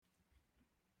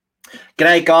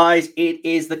G'day, guys. It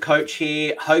is the coach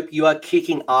here. Hope you are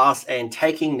kicking ass and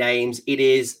taking names. It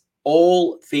is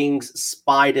all things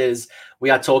spiders. We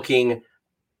are talking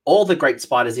all the great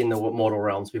spiders in the mortal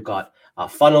realms. We've got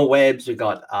funnel webs. We've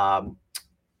got,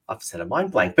 I've said a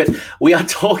mind blank, but we are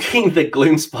talking the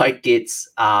Gloomspite Gitz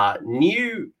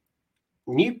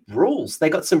new rules.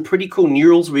 They got some pretty cool new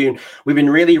rules. We've been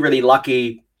really, really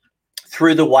lucky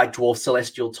through the White Dwarf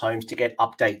Celestial Tomes to get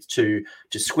updates to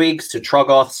Squigs, to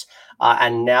Troggoths,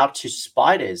 and now to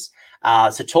spiders.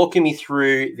 So talking me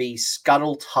through the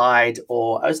Scuttle Tide,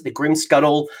 or as the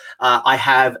Grimscuttle, I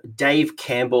have Dave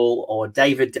Campbell, or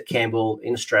David Campbell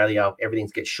in Australia. Everything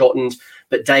gets shortened,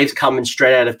 but Dave's coming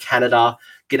straight out of Canada.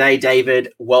 G'day,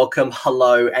 David. Welcome.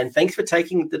 Hello. And thanks for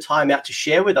taking the time out to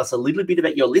share with us a little bit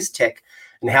about your list tech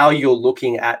and how you're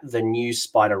looking at the new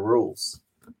spider rules.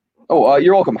 Oh,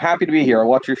 you're welcome. Happy to be here. I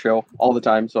watch your show all the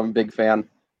time, so I'm a big fan.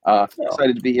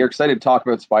 Excited to be here. Excited to talk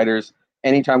about spiders.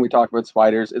 Anytime we talk about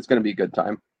spiders, it's going to be a good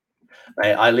time.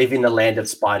 I live in the land of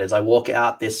spiders. I walk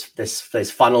out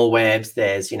there's funnel webs,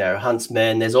 there's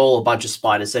huntsmen, there's all a bunch of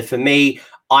spiders. So for me,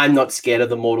 I'm not scared of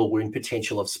the mortal wound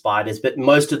potential of spiders, but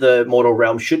most of the mortal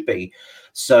realm should be.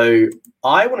 So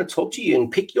I want to talk to you and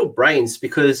pick your brains,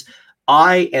 because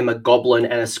I am a goblin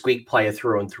and a squig player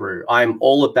through and through. I'm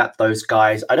all about those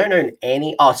guys. I don't own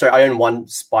any. Oh, sorry, I own one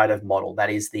spider model. That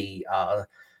is the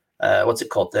what's it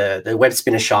called? The web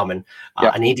spinner shaman.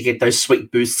 I need to get those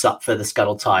sweet boosts up for the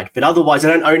Scuttle Tide. But otherwise, I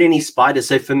don't own any spiders.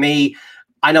 So for me,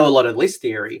 I know a lot of list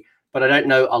theory, but I don't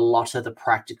know a lot of the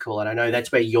practical. And I know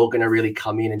that's where you're going to really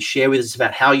come in and share with us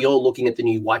about how you're looking at the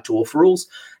new White Dwarf rules,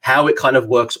 how it kind of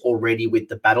works already with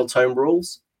the Battle Tome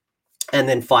rules, and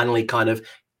then finally kind of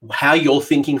how you're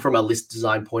thinking from a list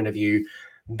design point of view,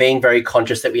 being very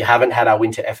conscious that we haven't had our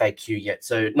winter FAQ yet.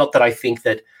 So not that I think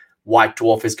that White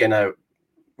Dwarf is going to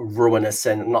ruin us,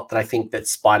 and not that I think that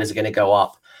spiders are going to go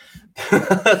up. So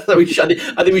I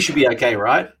think we should be okay,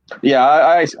 right? Yeah,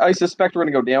 I suspect we're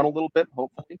going to go down a little bit,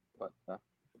 hopefully, but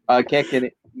I can't get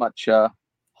it much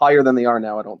higher than they are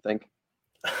now, I don't think.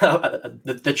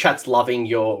 The chat's loving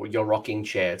your rocking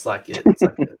chair. It's like a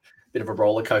bit of a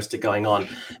roller coaster going on.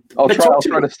 I'll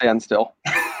try to stand still.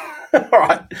 All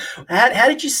right. How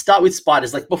did you start with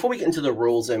spiders? Like, before we get into the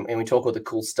rules and we talk all the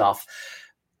cool stuff,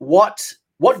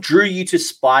 what drew you to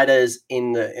spiders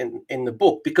in the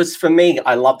book? Because for me,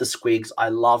 I love the squigs, I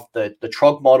love the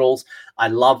trog models, I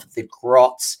love the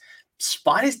grots.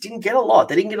 Spiders didn't get a lot.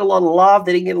 They didn't get a lot of love.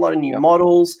 They didn't get a lot of new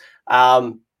models.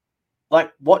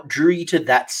 Like, what drew you to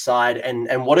that side,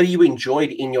 and what have you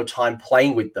enjoyed in your time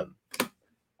playing with them?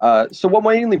 So what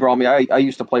mainly brought me, I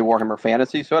used to play Warhammer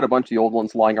Fantasy, so I had a bunch of the old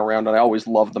ones lying around, and I always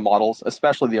loved the models,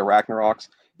 especially the Arachnaroks.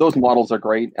 Those models are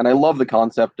great, and I love the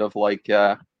concept of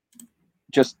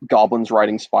just goblins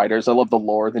riding spiders. I love the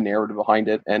lore, the narrative behind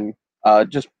it, and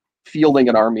just fielding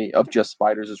an army of just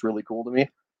spiders is really cool to me.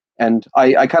 And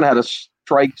I kind of had a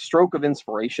stroke of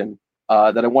inspiration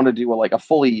that I wanted to do a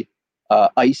fully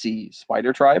icy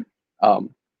spider tribe.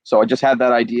 So I just had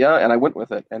that idea, and I went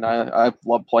with it, and I've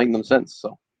loved playing them since.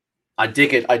 So. I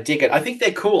dig it. I think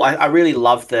they're cool. I really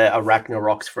love the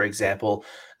Arachnaroks, for example.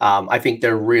 I think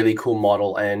they're a really cool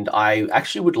model, and I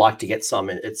actually would like to get some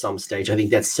at some stage. I think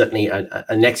that's certainly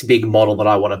a next big model that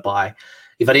I want to buy.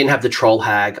 If I didn't have the Troll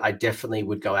Hag, I definitely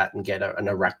would go out and get an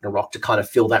Arachnarok to kind of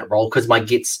fill that role, because my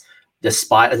Gitz,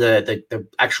 the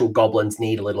actual goblins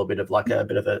need a little bit of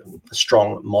a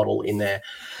strong model in there.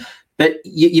 But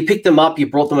you picked them up, you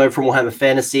brought them over from Warhammer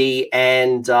Fantasy,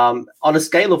 and on a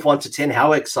scale of 1 to 10,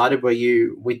 how excited were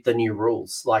you with the new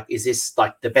rules? Like, is this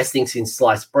like the best thing since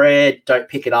sliced bread? Don't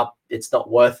pick it up, it's not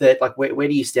worth it. Like, where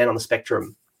do you stand on the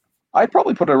spectrum? I'd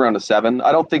probably put it around a 7.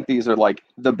 I don't think these are like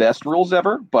the best rules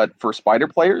ever, but for spider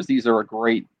players, these are a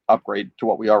great upgrade to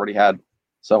what we already had.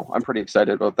 So I'm pretty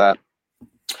excited about that.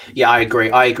 Yeah, I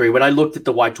agree. When I looked at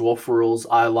the White Dwarf rules,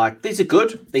 I like, these are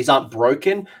good. These aren't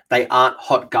broken. They aren't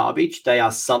hot garbage. They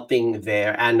are something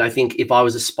there. And I think if I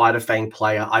was a Spiderfang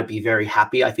player, I'd be very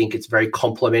happy. I think it's very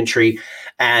complimentary.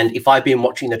 And if I've been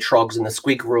watching the Trogs and the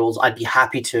Squig rules, I'd be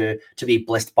happy to be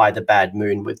blessed by the bad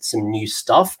moon with some new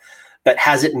stuff. But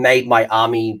has it made my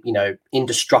army,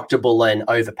 indestructible and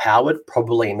overpowered?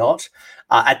 Probably not.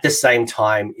 At the same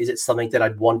time, is it something that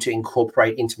I'd want to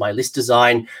incorporate into my list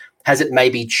design? Has it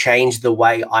maybe changed the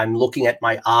way I'm looking at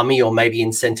my army, or maybe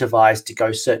incentivized to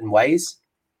go certain ways?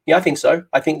 Yeah, I think so.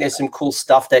 I think there's some cool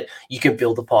stuff that you can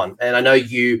build upon. And I know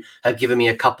you have given me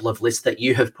a couple of lists that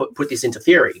you have put this into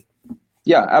theory.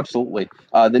 Yeah, absolutely.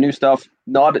 The new stuff,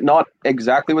 not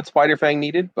exactly what Spiderfang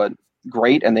needed, but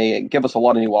great. And they give us a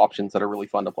lot of new options that are really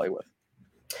fun to play with.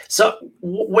 So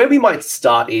where we might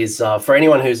start is for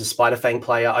anyone who's a Spiderfang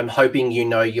player, I'm hoping you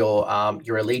know your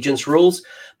allegiance rules,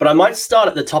 but I might start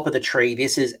at the top of the tree.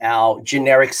 This is our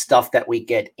generic stuff that we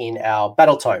get in our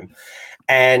battle tome.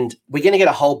 And we're going to get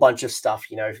a whole bunch of stuff.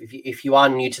 You know, if you are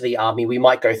new to the army, we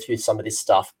might go through some of this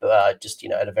stuff, just, you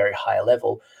know, at a very high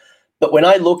level. But when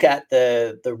I look at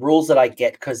the rules that I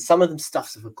get, because some of them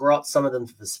stuff's for Grot, some of them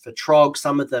for Trog,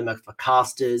 some of them are for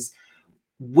casters,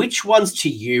 which ones to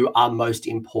you are most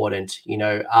important? You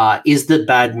know, is the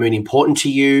Bad Moon important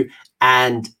to you?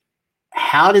 And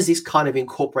how does this kind of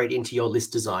incorporate into your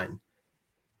list design?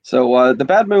 So the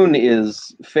Bad Moon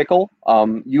is fickle.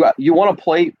 You want to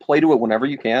play to it whenever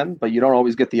you can, but you don't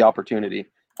always get the opportunity.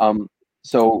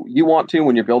 So you want to,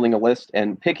 when you're building a list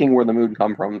and picking where the moon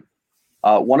come from,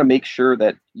 want to make sure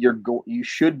that you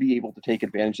should be able to take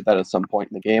advantage of that at some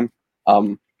point in the game.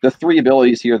 The three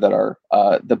abilities here that are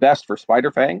the best for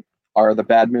Spiderfang are the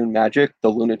Bad Moon Magic, the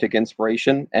Lunatic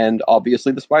Inspiration, and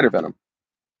obviously the Spider Venom.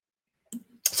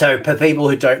 So for people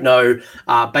who don't know,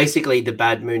 basically the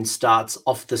Bad Moon starts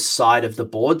off the side of the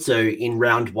board. So in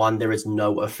round one, there is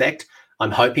no effect.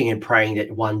 I'm hoping and praying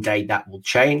that one day that will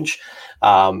change.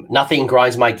 Nothing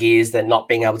grinds my gears than not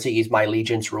being able to use my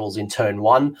allegiance rules in turn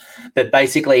one. But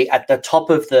basically at the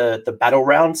top of the battle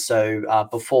round, so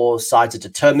before sides are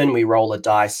determined, we roll a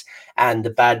dice and the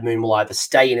Bad Moon will either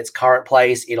stay in its current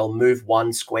place, it'll move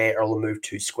 1 square, or it'll move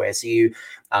 2 squares. So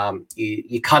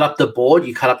you cut up the board,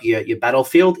 you cut up your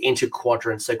battlefield into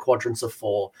quadrants, so quadrants of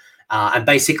 4. And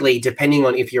basically, depending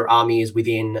on if your army is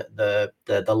within the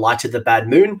light of the Bad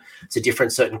Moon, so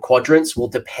different certain quadrants will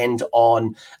depend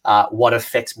on what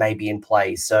effects may be in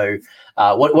play. So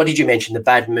what did you mention? The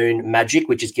Bad Moon Magic,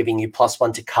 which is giving you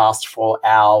 +1 to cast for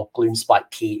our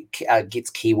Gloomspite Gitz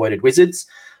keyworded wizards.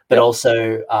 But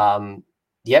also,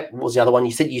 what was the other one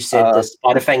you said? You said the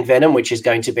Spiderfang Venom, which is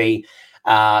going to be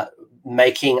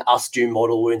making us do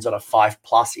mortal wounds on a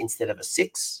 5+ instead of a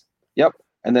 6. Yep.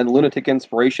 And then Lunatic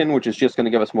Inspiration, which is just going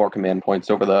to give us more command points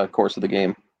over the course of the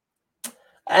game.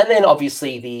 And then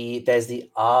obviously there's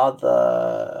the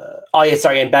other... Oh, yeah,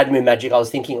 sorry, and Bad Moon Magic. I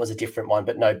was thinking it was a different one,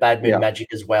 but no, Bad Moon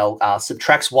Magic as well.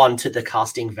 Subtracts 1 to the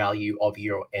casting value of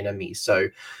your enemy. So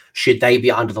should they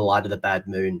be under the light of the Bad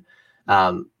Moon?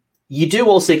 You do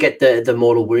also get the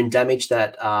mortal wound damage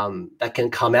that can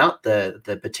come out,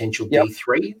 the potential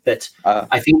D3. But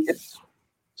I think...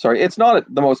 It's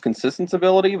not the most consistent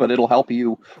ability, but it'll help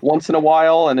you once in a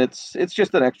while, and it's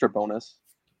just an extra bonus.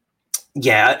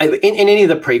 Yeah, in any of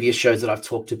the previous shows that I've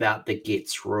talked about, the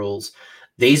Gitz rules,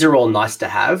 these are all nice to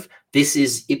have. This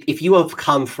is, if you have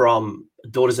come from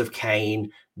Daughters of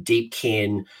Cain,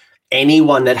 Deepkin,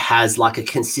 anyone that has like a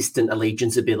consistent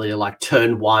allegiance ability, like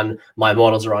turn 1, my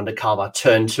models are undercover,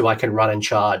 turn 2, I can run and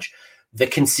charge. The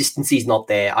consistency is not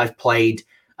there. I played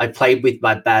with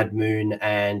my Bad Moon,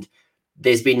 and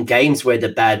there's been games where the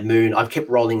Bad Moon, I've kept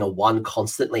rolling a 1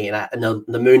 constantly, and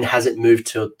the moon hasn't moved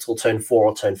till turn 4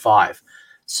 or turn 5.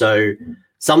 So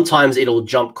sometimes it'll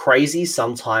jump crazy,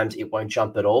 sometimes it won't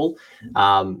jump at all.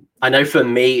 I know for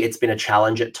me, it's been a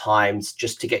challenge at times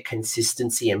just to get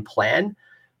consistency and plan.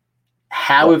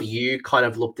 How have you kind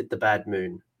of looked at the Bad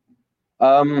Moon?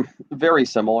 Very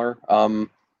similar.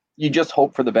 You just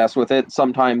hope for the best with it.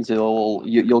 Sometimes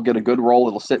you'll get a good roll.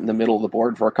 It'll sit in the middle of the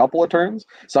board for a couple of turns.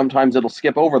 Sometimes it'll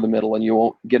skip over the middle and you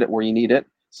won't get it where you need it.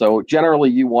 So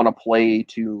generally you want to play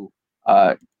to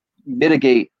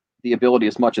mitigate the ability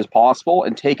as much as possible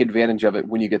and take advantage of it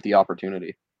when you get the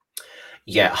opportunity.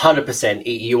 Yeah, 100%.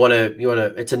 You want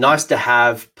to, it's a nice to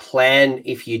have plan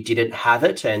if you didn't have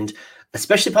it. And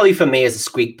especially probably for me as a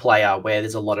squig player where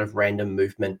there's a lot of random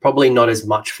movement, probably not as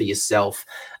much for yourself,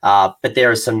 but there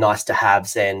are some nice to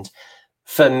haves. And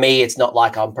for me, it's not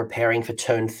like I'm preparing for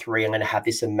turn 3. I'm going to have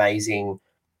this amazing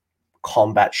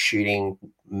combat shooting,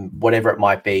 whatever it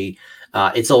might be.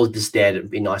 It's all just there to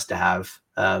be nice to have.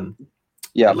 At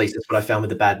least that's what I found with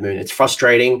the Bad Moon. It's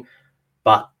frustrating,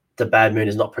 but the Bad Moon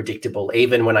is not predictable,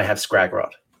 even when I have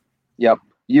Scragrot. Yep.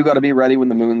 You got to be ready when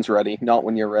the moon's ready, not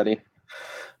when you're ready.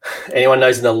 Anyone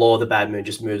knows in the lore, the Bad Moon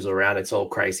just moves around. It's all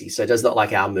crazy. So it does not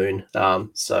like our moon.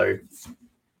 So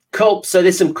cool. So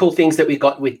there's some cool things that we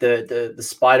got with the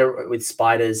spider, with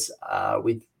spiders,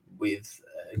 with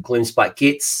Gloomspite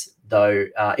Gitz. Though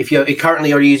if you're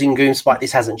currently already using Gloomspite,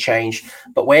 this hasn't changed.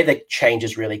 But where the change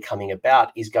is really coming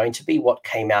about is going to be what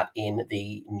came out in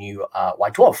the new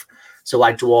White Dwarf. So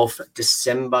White Dwarf,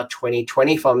 December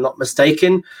 2020, if I'm not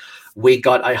mistaken. We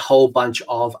got a whole bunch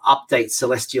of updates.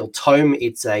 Celestial Tome.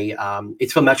 It's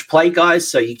for match play, guys.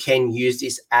 So you can use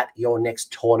this at your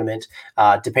next tournament,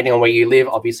 depending on where you live.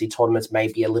 Obviously, tournaments may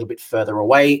be a little bit further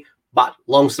away, but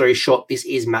long story short, this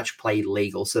is match play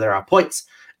legal. So there are points,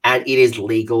 and it is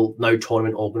legal. No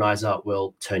tournament organizer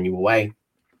will turn you away.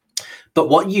 But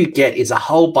what you get is a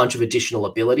whole bunch of additional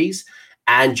abilities,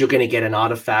 and you're going to get an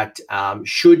artifact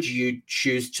should you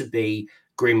choose to be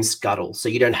Grimscuttle. So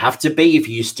you don't have to be if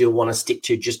you still want to stick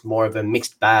to just more of a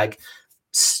mixed bag,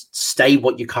 stay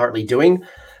what you're currently doing.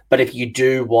 But if you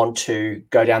do want to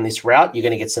go down this route, you're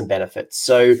going to get some benefits.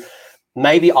 So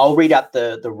maybe I'll read out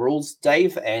the rules,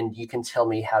 Dave, and you can tell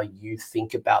me how you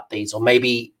think about these, or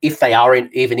maybe if they are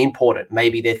even important,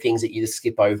 maybe they're things that you just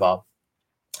skip over.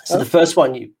 So the first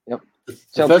one you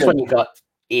got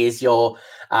is your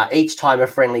each time a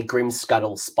friendly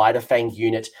Grimscuttle Spiderfang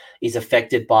unit is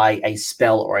affected by a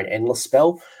spell or an endless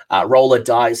spell, roll a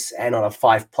dice, and on a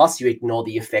 5+, you ignore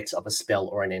the effects of a spell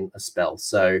or an endless spell.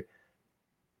 So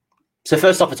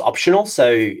first off, it's optional.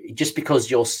 So just because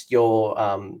you're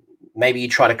maybe you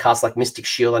try to cast like Mystic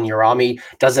Shield on your army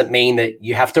doesn't mean that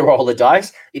you have to roll a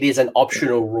dice. It is an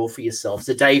optional rule for yourself.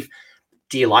 So Dave,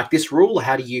 do you like this rule?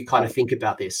 How do you kind of think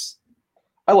about this?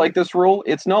 I like this rule.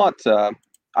 It's not,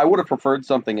 I would have preferred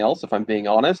something else if I'm being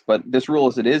honest, but this rule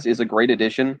as it is a great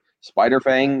addition.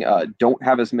 Spiderfang don't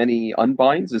have as many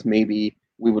unbinds as maybe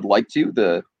we would like to.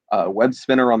 The web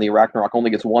spinner on the Arachnarok only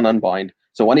gets one unbind.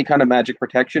 So any kind of magic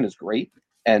protection is great.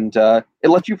 And it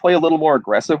lets you play a little more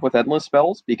aggressive with endless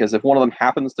spells, because if one of them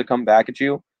happens to come back at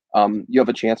you, you have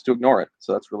a chance to ignore it.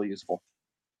 So that's really useful.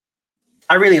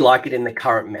 I really like it in the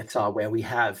current meta where we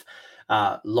have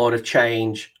Lord of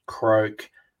Change, Croak,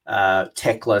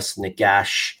 Teclis,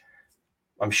 Nagash,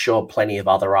 I'm sure plenty of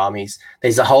other armies.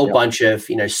 There's a whole bunch of,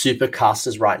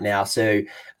 supercasters right now. So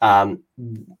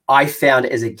I found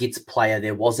as a Gitz player,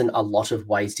 there wasn't a lot of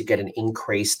ways to get an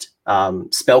increased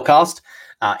spellcast.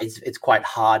 It's quite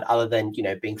hard, other than,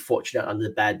 being fortunate under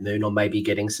the bad moon or maybe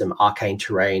getting some arcane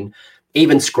terrain.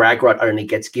 Even Scragrot only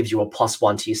gives you a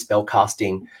 +1 to your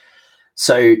spellcasting.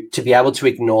 So to be able to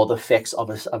ignore the effects of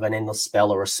an endless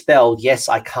spell or a spell, yes,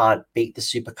 I can't beat the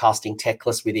supercasting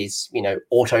Teclis with his,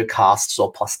 auto casts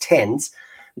or +10s,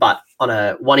 but on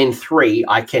a 1 in 3,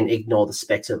 I can ignore the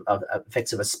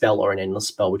effects of a spell or an endless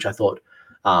spell, which I thought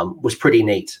was pretty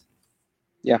neat.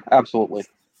 Yeah, absolutely.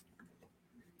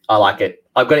 I like it.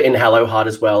 I've got it in Hello Heart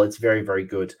as well. It's very, very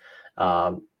good.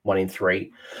 1 in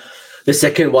 3. The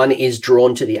second one is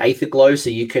drawn to the Aether Glow,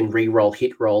 so you can re-roll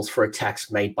hit rolls for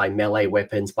attacks made by melee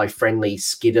weapons by friendly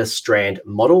Skitterstrand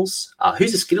models.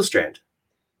 Who's a Skitterstrand?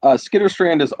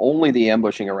 Skitterstrand is only the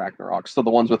ambushing Arachnaroks, so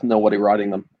the ones with nobody riding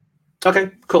them.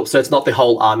 Okay, cool. So it's not the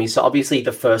whole army. So obviously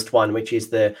the first one, which is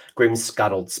the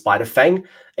Grimscuttle Spiderfang,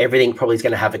 everything probably is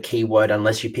going to have a keyword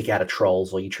unless you pick out a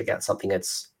Trolls or you trick out something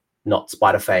that's not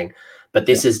Spiderfang. But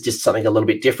this is just something a little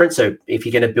bit different. So if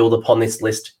you're going to build upon this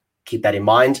list, keep that in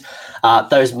mind.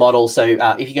 Those models, so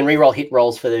if you can reroll hit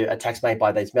rolls for the attacks made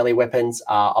by those melee weapons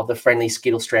of the friendly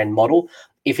Skitterstrand model,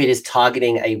 if it is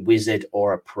targeting a wizard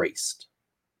or a priest.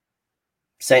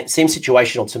 Seems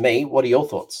situational to me. What are your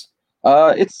thoughts?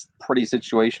 It's pretty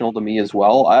situational to me as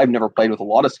well. I've never played with a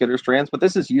lot of Skitterstrands, but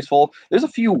this is useful. There's a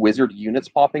few wizard units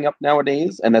popping up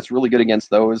nowadays, and that's really good against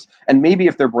those. And maybe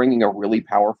if they're bringing a really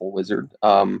powerful wizard.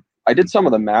 I did some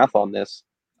of the math on this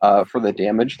for the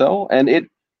damage, though, and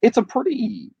it's a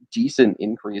pretty decent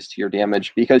increase to your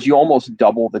damage, because you almost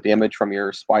double the damage from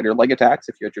your spider leg attacks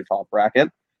if you're at your top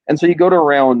bracket. And so you go to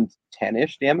around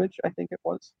 10-ish damage, I think it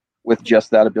was, with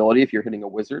just that ability if you're hitting a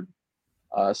wizard.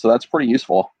 So that's pretty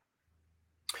useful.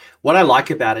 What I like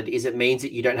about it is it means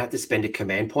that you don't have to spend a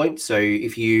command point. So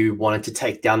if you wanted to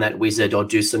take down that wizard or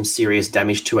do some serious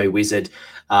damage to a wizard,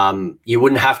 you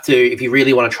wouldn't have to, if you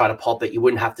really want to try to pop it, you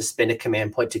wouldn't have to spend a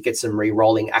command point to get some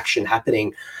re-rolling action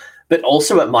happening. But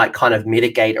also it might kind of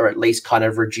mitigate or at least kind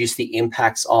of reduce the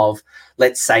impacts of,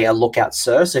 let's say, a Lookout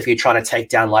Sir. So if you're trying to take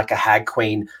down like a Hag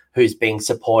Queen who's being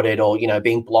supported or,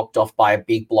 being blocked off by a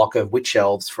big block of Witch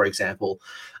Elves, for example,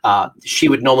 she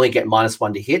would normally get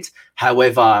 -1 to hit.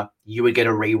 However, you would get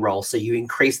a re-roll. So you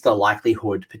increase the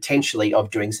likelihood potentially of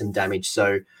doing some damage.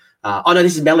 So, oh no,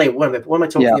 this is melee. What am I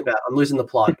talking about? I'm losing the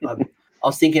plot. I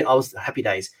was happy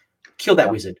days. Kill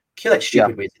that wizard. Kill that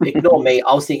stupid wizard. Ignore me.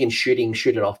 I was thinking shoot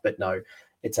it off, but no,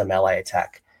 it's a melee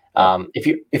attack.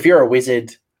 If you're a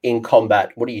wizard in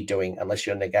combat, what are you doing unless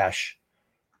you're Nagash?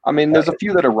 I mean, there's a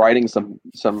few that are riding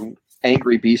some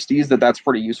angry beasties that's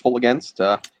pretty useful against.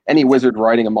 Any wizard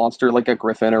riding a monster like a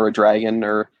griffin or a dragon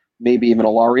or maybe even a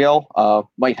Lariel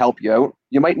might help you out.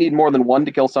 You might need more than one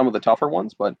to kill some of the tougher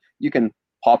ones, but you can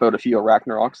pop out a few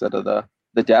Arachnaroks out of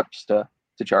the depths to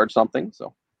charge something.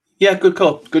 So. Yeah, good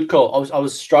call. Good call. I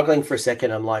was struggling for a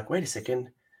second. I'm like, wait a second.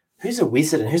 Who's a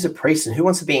wizard and who's a priest and who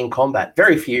wants to be in combat?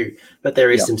 Very few, but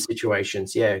there is some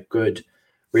situations. Yeah, good.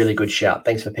 Really good shout.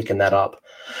 Thanks for picking that up.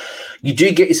 You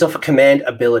do get yourself a command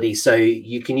ability, so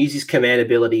you can use this command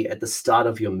ability at the start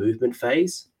of your movement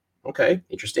phase. Okay,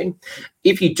 interesting.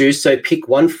 If you do so, pick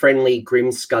one friendly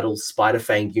Grimscuttle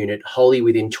Spiderfang unit wholly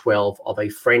within 12 of a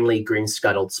friendly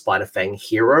Grimscuttle Spiderfang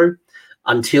hero.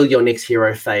 Until your next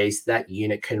hero phase, that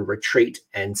unit can retreat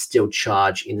and still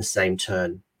charge in the same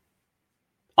turn.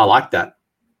 I like that.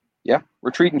 Yeah,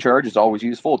 retreat and charge is always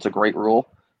useful. It's a great rule.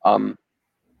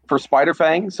 For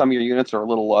Spiderfang, some of your units are a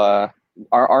little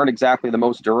aren't exactly the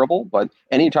most durable, but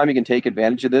anytime you can take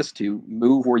advantage of this to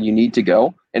move where you need to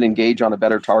go and engage on a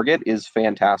better target is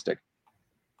fantastic.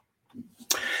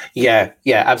 Yeah,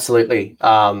 absolutely.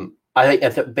 I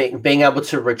think being able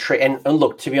to retreat, and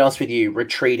look, to be honest with you,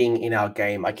 retreating in our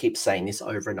game, I keep saying this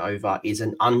over and over, is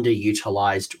an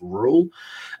underutilized rule.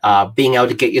 Being able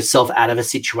to get yourself out of a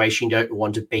situation you don't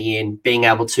want to be in, being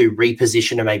able to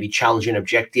reposition and maybe challenge an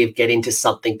objective, get into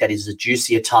something that is a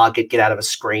juicier target, get out of a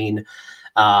screen.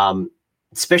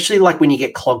 Especially like when you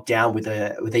get clogged down with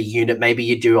a unit, maybe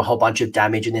you do a whole bunch of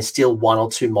damage and there's still 1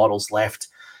 or 2 models left.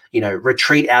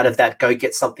 Retreat out of that, go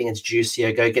get something that's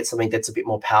juicier, go get something that's a bit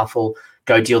more powerful,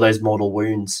 go deal those mortal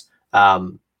wounds.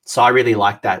 So I really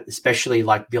like that, especially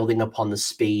like building upon the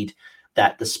speed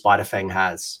that the Spiderfang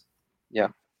has. Yeah.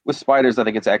 With spiders, I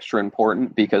think it's extra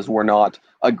important because we're not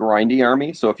a grindy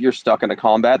army. So if you're stuck in a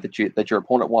combat that your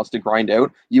opponent wants to grind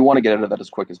out, you want to get out of that as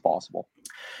quick as possible.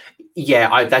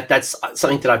 Yeah, that's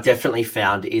something that I've definitely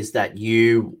found is that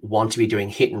you want to be doing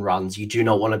hit and runs. You do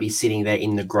not want to be sitting there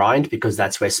in the grind because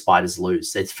that's where spiders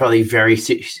lose. It's probably very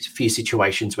few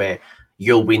situations where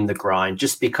you'll win the grind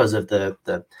just because of the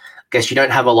I guess you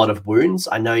don't have a lot of wounds.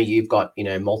 I know you've got,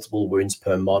 multiple wounds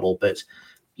per model, but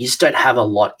you just don't have a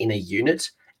lot in a unit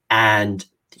and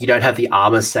you don't have the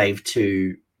armor save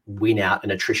to win out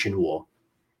an attrition war.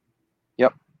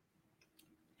 Yep.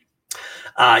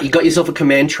 You got yourself a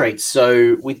command trait.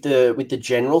 So with the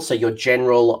general, so your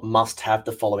general must have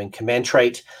the following command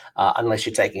trait, unless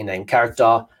you're taking a named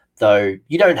character, though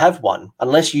you don't have one,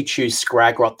 unless you choose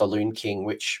Scragrot the Loon King,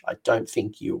 which I don't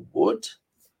think you would.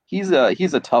 He's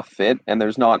a tough fit, and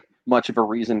there's not much of a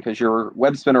reason because your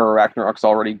Web Spinner or Arachnaroks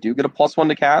already do get a +1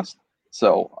 to cast.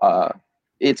 So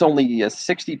it's only a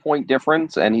 60-point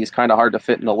difference, and he's kind of hard to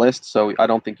fit in a list, so I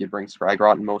don't think you'd bring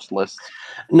Scragrot in most lists.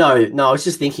 No, I was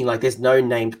just thinking, like, there's no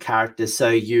named characters, so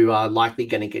you are likely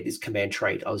going to get this command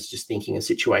trait. I was just thinking of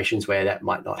situations where that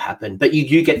might not happen. But you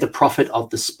do get the Prophet of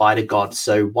the Spider God,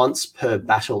 so once per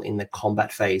battle in the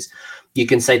combat phase, you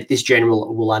can say that this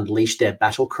general will unleash their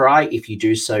battle cry. If you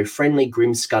do so, friendly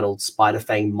Grimscuttle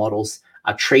Spiderfang models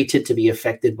are treated to be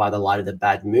affected by the light of the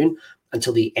bad moon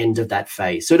until the end of that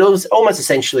phase. So it was almost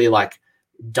essentially like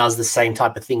does the same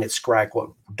type of thing that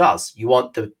Scragrot does. You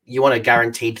want a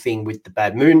guaranteed thing with the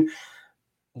bad moon.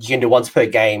 You can do once per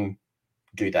game,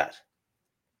 do that.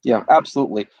 Yeah,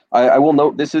 absolutely. I will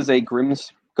note this is a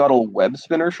Grimscuttle Web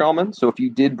Spinner Shaman. So if you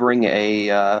did bring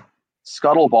a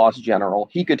Scuttle Boss General,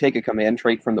 he could take a command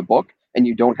trait from the book, and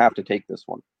you don't have to take this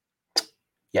one.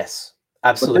 Yes.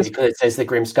 Absolutely, because it says the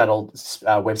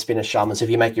Grimscuttle Web Spinner Shaman. So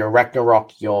if you make your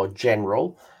Ragnarok your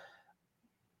general,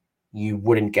 you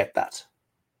wouldn't get that.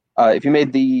 If you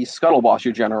made the Scuttle Boss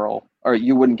your general, or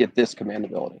you wouldn't get this command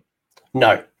ability.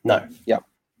 No. Yeah.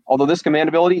 Although this command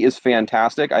ability is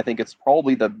fantastic, I think it's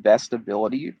probably the best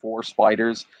ability for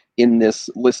spiders in this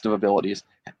list of abilities.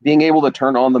 Being able to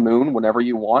turn on the moon whenever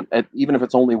you want, and even if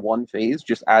it's only one phase,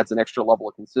 just adds an extra level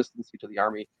of consistency to the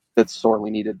army that's sorely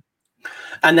needed.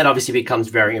 And that obviously becomes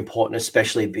very important,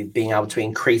 especially being able to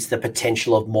increase the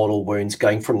potential of mortal wounds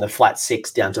going from the flat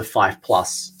 6 down to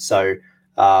 5+. So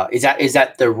is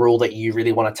that the rule that you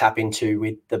really want to tap into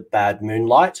with the bad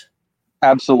moonlight?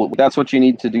 Absolutely. That's what you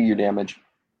need to do your damage.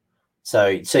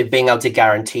 So being able to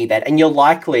guarantee that. And you're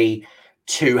likely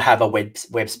to have a web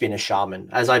spinner shaman.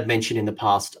 As I've mentioned in the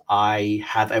past, I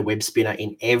have a web spinner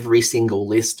in every single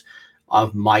list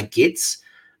of my Gitz.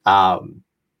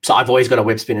 So I've always got a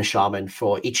web spinner shaman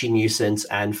for Itchy Nuisance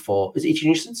and for... Is it Itchy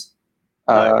Nuisance?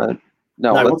 No,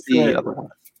 what's the other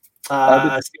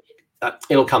one?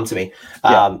 It'll come to me.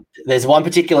 Yeah. There's one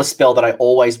particular spell that I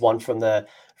always want from the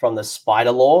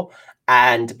Spider Lore,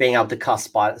 and being able to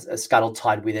cast Scuttle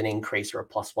Tide with an increase or a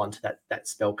 +1 to that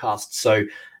spell cast. So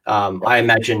I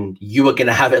imagine you are going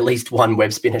to have at least one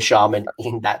web spinner shaman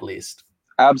in that list.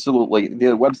 Absolutely.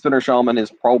 The Web Spinner Shaman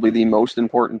is probably the most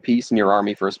important piece in your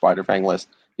army for a Spiderfang list,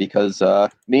 because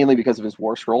mainly because of his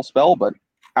War Scroll spell, but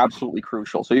absolutely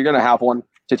crucial. So you're going to have one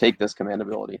to take this command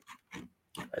ability.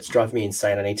 It's driving me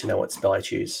insane. I need to know what spell I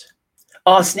choose.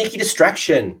 Oh, Sneaky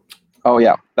Distraction. Oh,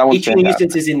 yeah. That one's Itchy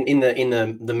Nuisance is in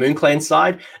the Moon Clan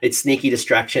side. It's Sneaky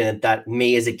Distraction that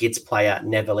me as a Gitz player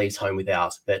never leaves home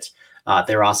without. But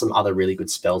there are some other really good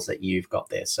spells that you've got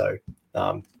there. So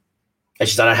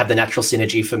it's just I don't have the natural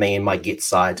synergy for me in my Git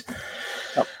side.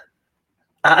 Yep.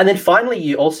 And then finally,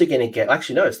 you're also going to get,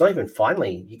 actually, no, it's not even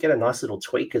finally. You get a nice little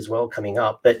tweak as well coming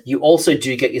up, but you also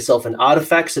do get yourself an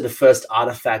artifact. So the first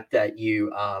artifact that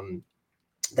you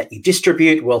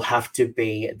distribute will have to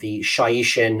be the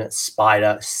Shaishan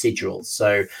Spider Sigil.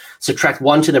 So subtract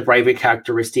 1 to the bravery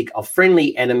characteristic of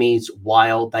friendly enemies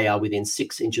while they are within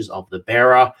 6 inches of the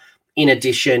bearer. In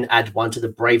addition, add 1 to the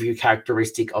bravery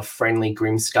characteristic of friendly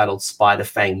Grimscuttle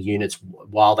Spiderfang units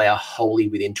while they are wholly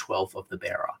within 12 of the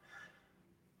bearer.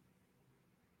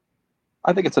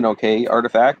 I think it's an okay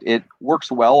artifact. It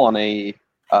works well on a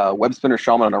Web Spinner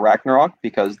Shaman and a Ragnarok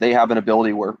because they have an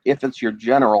ability where if it's your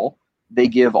general, they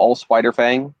give all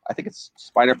Spiderfang, I think it's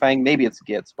Spiderfang, maybe it's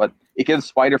Gitz, but it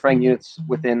gives Spiderfang units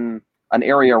within an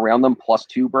area around them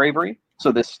 +2 bravery.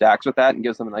 So this stacks with that and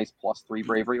gives them a nice +3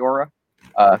 bravery aura.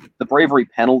 The bravery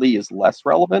penalty is less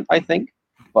relevant, I think,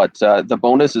 but the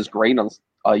bonus is great on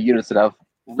units that have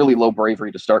really low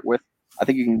bravery to start with. I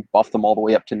think you can buff them all the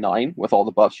way up to 9 with all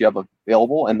the buffs you have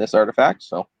available in this artifact,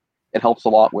 so it helps a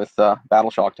lot with battle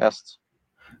shock tests.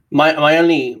 My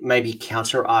only maybe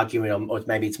counter argument, or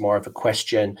maybe it's more of a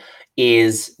question,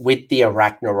 is with the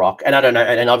Ragnarok. And I don't know,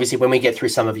 and obviously when we get through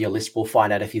some of your list, we'll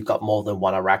find out if you've got more than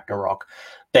one Ragnarok.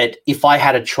 But if I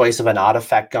had a choice of an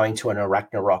artifact going to an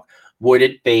Ragnarok, would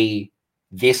it be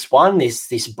this one,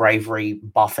 this bravery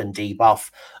buff and debuff,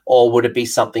 or would it be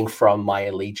something from my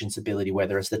allegiance ability,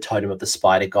 whether it's the Totem of the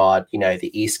Spider God,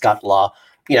 the Ear Scuttler?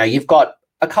 You've got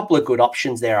a couple of good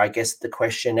options there, I guess. The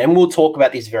question, and we'll talk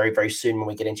about this very, very soon when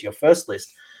we get into your first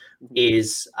list,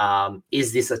 is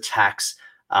this a tax?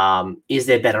 Is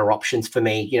there better options for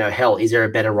me? Hell, is there a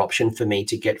better option for me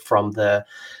to get from the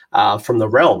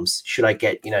realms? Should I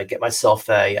get myself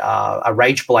a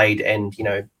Rage Blade and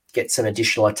get some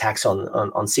additional attacks on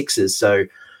 6s? So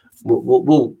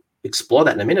we'll explore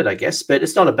that in a minute, I guess. But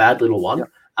it's not a bad little one.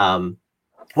 Yeah.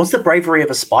 What's the bravery of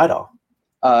a spider?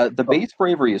 The base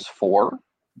bravery is 4,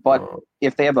 but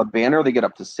if they have a banner, they get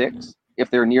up to 6.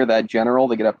 If they're near that general,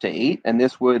 they get up to 8. And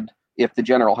this would, if the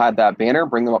general had that banner,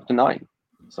 bring them up to 9.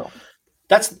 So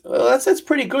that's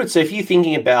pretty good. So if you're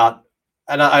thinking about,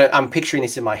 and I'm picturing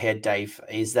this in my head, Dave,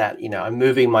 is that, I'm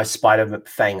moving my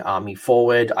Spiderfang army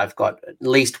forward. I've got at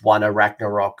least one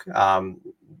Ragnarok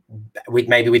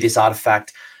with this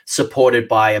artifact supported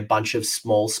by a bunch of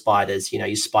small spiders,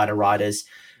 your spider riders.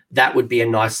 That would be a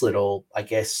nice little, I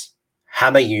guess,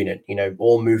 hammer unit,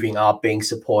 all moving up, being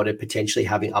supported, potentially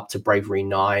having up to bravery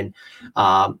 9,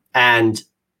 and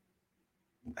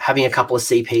having a couple of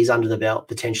CPs under the belt,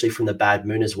 potentially from the Bad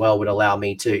Moon as well, would allow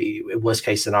me to, worst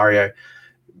case scenario,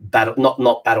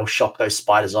 not battle shock those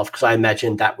spiders off, because I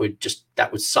imagine that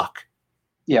would suck.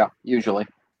 Yeah, usually.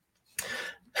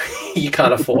 You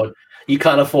can't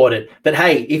afford it. But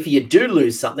hey, if you do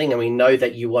lose something, and we know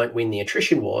that you won't win the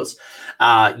attrition wars,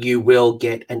 you will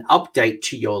get an update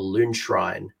to your Loon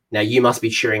Shrine. Now, you must be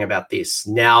cheering about this.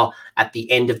 Now, at the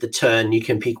end of the turn, you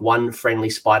can pick one friendly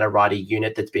Spider Rider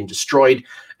unit that's been destroyed,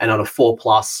 and on a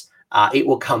 4+, it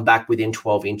will come back within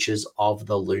 12 inches of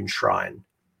the Loon Shrine.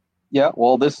 Yeah,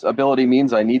 well, this ability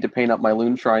means I need to paint up my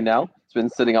Loon Shrine now. It's been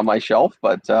sitting on my shelf,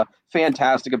 but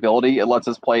fantastic ability. It lets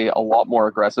us play a lot more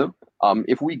aggressive.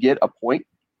 If we get a point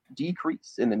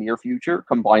decrease in the near future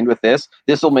combined with this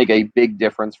will make a big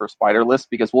difference for Spider lists,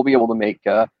 because we'll be able to make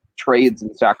trades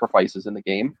and sacrifices in the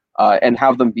game and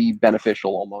have them be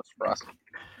beneficial almost for us.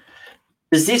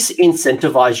 Does this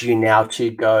incentivize you now to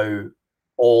go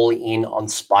all in on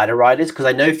Spider Riders? Because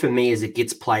I know for me as a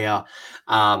Gitz player,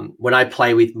 when I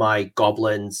play with my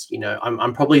goblins,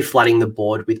 I'm probably flooding the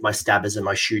board with my stabbers and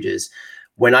my shooters.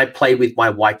 When I play with my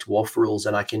White Dwarf rules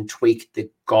and I can tweak the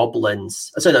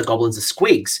goblins, the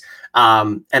squigs,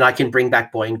 and I can bring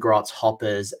back Boingrots,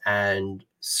 hoppers, and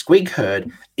Squig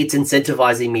Herd, it's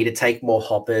incentivizing me to take more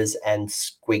hoppers and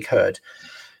Squig Herd.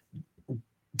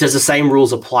 Does the same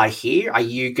rules apply here? Are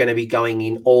you going to be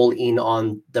going all in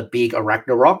on the big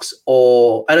Arachnaroks?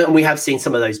 And we have seen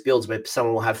some of those builds where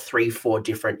someone will have 3-4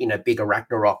 different, big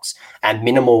Arachnaroks and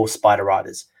minimal Spider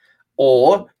Riders.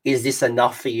 Or is this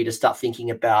enough for you to start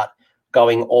thinking about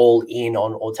going all in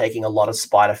on or taking a lot of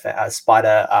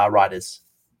Spider Riders?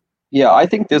 Yeah, I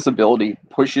think this ability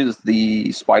pushes the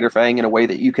Spiderfang in a way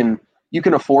that you can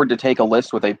afford to take a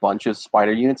list with a bunch of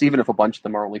spider units, even if a bunch of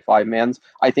them are only 5-mans.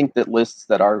 I think that lists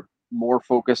that are more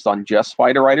focused on just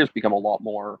Spider Riders become a lot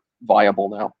more viable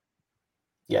now.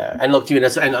 Yeah, and look, and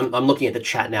I'm looking at the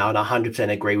chat now, and I 100%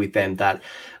 agree with them that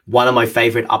one of my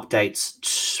favorite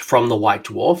updates from the White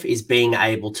Dwarf is being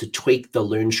able to tweak the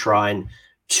Loon Shrine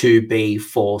to be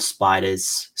for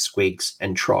spiders, squigs,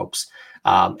 and trogs.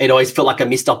 It always felt like a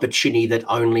missed opportunity that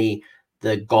only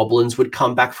the goblins would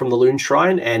come back from the Loon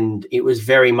Shrine, and it was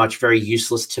very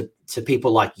useless to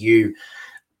people like you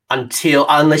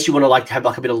unless you want to like to have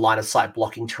like a bit of line of sight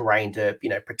blocking terrain to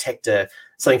protect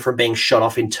something from being shot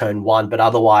off in turn 1. But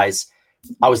otherwise,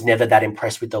 I was never that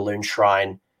impressed with the Loon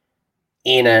Shrine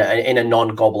in a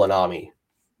non-goblin army.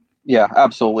 Yeah,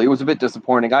 absolutely. It was a bit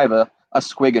disappointing. I have a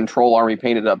squig and troll army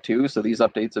painted up too, so these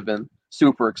updates have been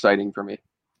super exciting for me.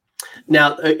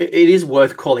 Now, it is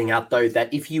worth calling out, though,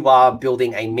 that if you are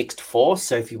building a mixed force,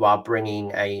 so if you are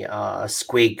bringing a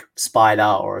squig spider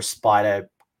or a spider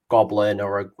goblin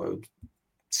or a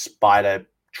spider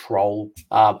troll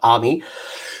army,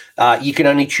 you can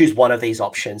only choose one of these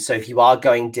options. So if you are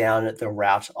going down the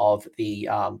route of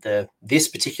this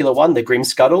particular one, the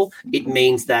Grimscuttle, it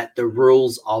means that the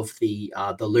rules of the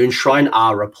Loon Shrine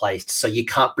are replaced. So you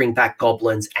can't bring back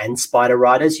goblins and spider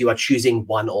riders. You are choosing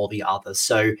one or the other.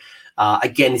 So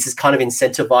again, this is kind of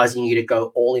incentivizing you to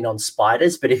go all in on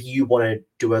spiders. But if you want to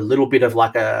do a little bit of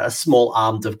like a small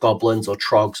armed of goblins or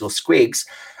trogs or squigs,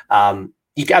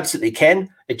 you absolutely can.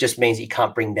 It just means you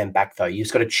can't bring them back, though. You've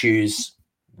just got to choose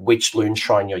which Loon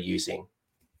Shrine you're using.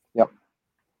 Yep.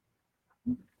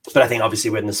 But I think obviously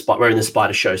we're in the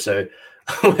spider show, so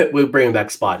we're bringing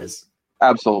back spiders.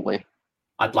 Absolutely.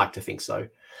 I'd like to think so.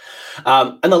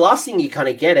 And the last thing you kind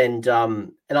of get, and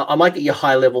I might get your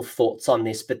high level thoughts on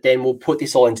this, but then we'll put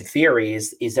this all into theory,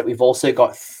 is that we've also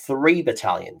got 3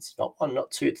 battalions, not 1, not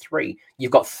 2, 3.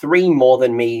 You've got 3 more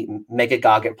than me Mega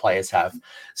Gargant players have.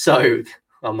 So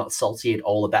I'm not salty at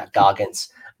all about Gargants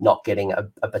not getting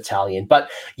a battalion, but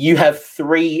you have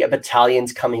 3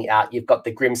 battalions coming out. You've got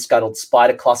the Grimscuttle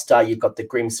Spider Cluster, you've got the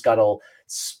Grimscuttle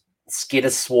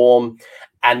Skitter Swarm,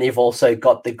 and they've also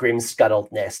got the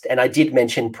Grimscuttle Nest. And I did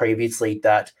mention previously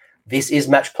that this is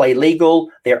match play legal.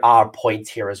 There are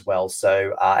points here as well.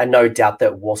 So, and no doubt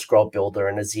that War Scroll Builder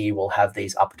and Azir will have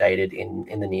these updated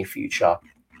in the near future.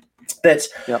 But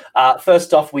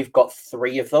first off, we've got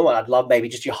 3 of them. And I'd love maybe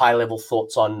just your high level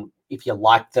thoughts on if you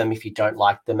like them, if you don't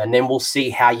like them. And then we'll see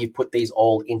how you put these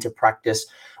all into practice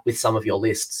with some of your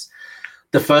lists.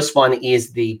 The first one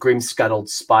is the Grimscuttle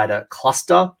Spider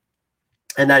Cluster.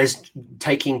 And that is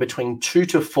taking between 2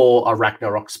 to 4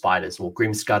 Arachnarok spiders, or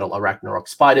Grimscuttle Arachnarok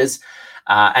spiders.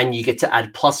 And you get to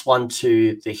add +1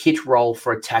 to the hit roll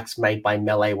for attacks made by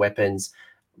melee weapons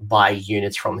by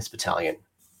units from this battalion.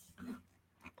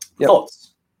 Yep.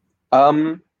 Thoughts?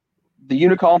 The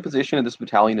unit composition of this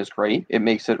battalion is great. It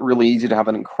makes it really easy to have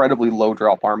an incredibly low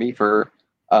drop army for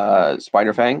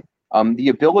Spiderfang. The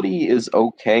ability is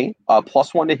okay.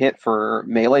 +1 to hit for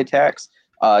melee attacks.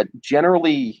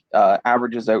 Generally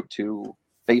averages out to,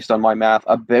 based on my math,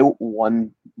 about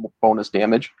 1 bonus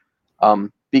damage,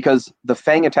 because the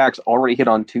Fang attacks already hit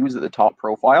on 2s at the top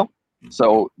profile,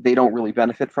 so they don't really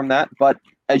benefit from that. But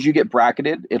as you get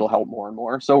bracketed, it'll help more and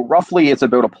more. So roughly, it's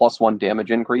about a +1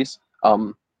 damage increase,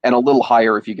 and a little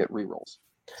higher if you get rerolls.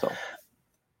 So.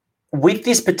 With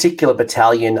this particular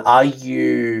battalion, are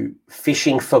you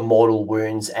fishing for mortal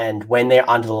wounds, and when they're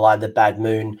under the light of the bad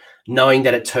moon, knowing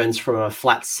that it turns from a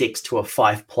flat 6 to a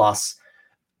 5+,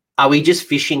 are we just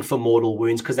fishing for mortal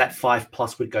wounds because that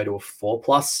 5+ would go to a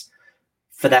 4+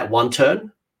 for that 1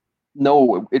 turn?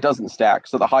 No, it doesn't stack.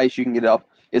 So the highest you can get up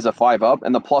is a 5 up,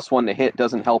 and the +1 to hit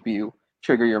doesn't help you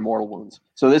trigger your mortal wounds.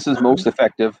 So this is most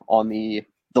effective on the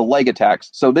leg attacks.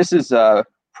 So this is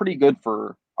pretty good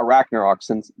for Arachnarok,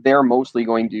 since they're mostly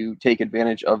going to take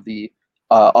advantage of the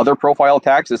other profile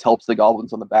attacks. This helps the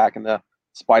goblins on the back and the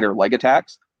spider leg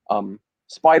attacks.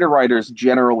 Spider riders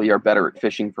generally are better at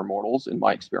fishing for mortals, in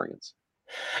my experience.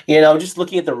 I'm just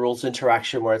looking at the rules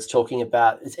interaction where it's talking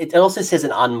about, it also says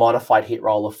an unmodified hit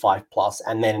roll of 5+,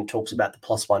 and then it talks about the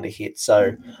 +1 to hit.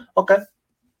 So, okay.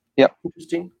 Yep.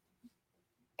 Interesting.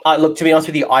 Look, to be honest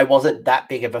with you, I wasn't that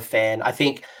big of a fan. I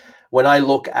think when I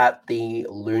look at the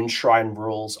Loon Shrine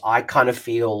rules, I kind of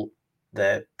feel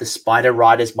that the Spider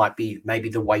Riders might be maybe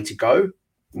the way to go,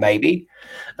 maybe.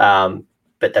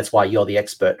 But that's why you're the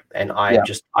expert, and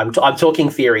I'm talking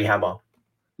theory, Hammer.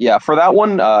 Yeah, for that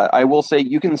one, I will say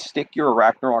you can stick your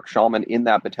Arachnarok Shaman in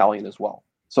that battalion as well.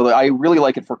 So I really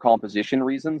like it for composition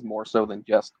reasons, more so than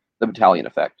just the battalion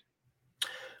effect.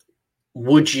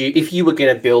 Would you, if you were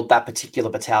going to build that particular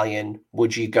battalion,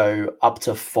 would you go up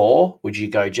to 4? Would you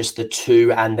go just the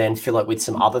 2 and then fill it with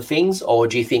some other things? Or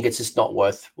do you think it's just not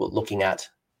worth looking at?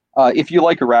 If you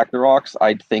like Arachnaroks,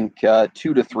 I'd think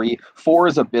 2 to 3. 4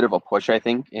 is a bit of a push, I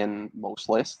think, in most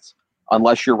lists,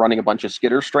 unless you're running a bunch of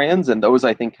Skitter strands, and those,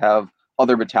 I think, have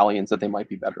other battalions that they might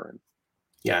be better in.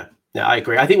 Yeah, no, I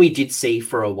agree. I think we did see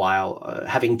for a while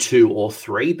having 2 or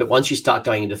 3, but once you start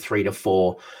going into 3 to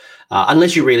 4,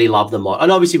 unless you really love the mod,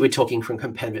 and obviously we're talking from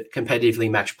competitively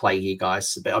matched play here,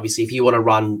 guys. But obviously, if you want to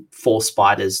run 4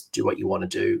 spiders, do what you want to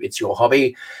do. It's your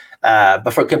hobby.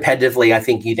 But for competitively, I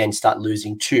think you then start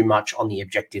losing too much on the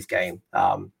objective game.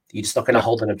 You're just not going to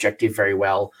hold an objective very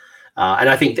well. And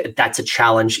I think that's a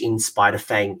challenge in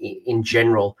Spiderfang in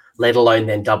general, let alone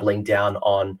then doubling down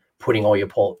on putting all your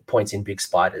points in big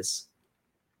spiders.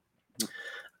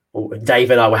 Dave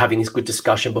and I were having this good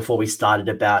discussion before we started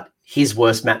about his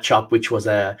worst matchup, which was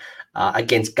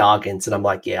against Gargants. And I'm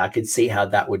like, yeah, I could see how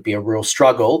that would be a real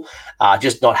struggle,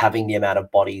 just not having the amount of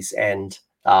bodies and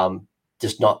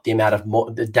just not the amount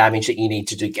of the damage that you need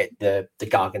to get the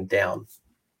Gargant down.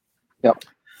 Yep.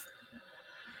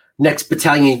 Next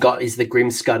battalion you got is the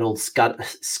Grimscuttle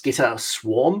Skitter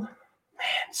Swarm.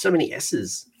 Man, so many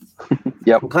S's.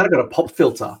 Yep. I'm glad I got a pop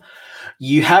filter.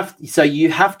 You have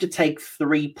to take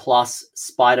 3+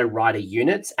 Spider Rider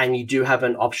units, and you do have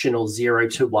an optional 0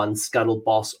 to 1 Scuttle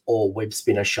Boss or Web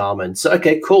Spinner Shaman. So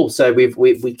okay, cool. So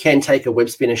we can take a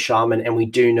Web Spinner Shaman, and we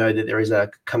do know that there is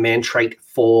a command trait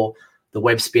for the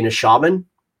Web Spinner Shaman.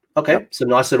 Okay, yep. Some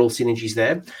nice little synergies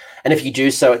there. And if you do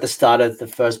so at the start of the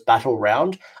first battle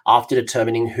round, after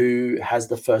determining who has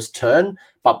the first turn,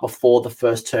 but before the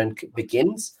first turn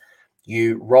begins,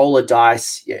 you roll a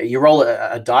dice. You roll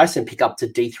a dice and pick up to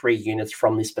D3 units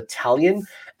from this battalion,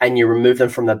 and you remove them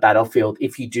from the battlefield.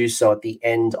 If you do so at the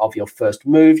end of your first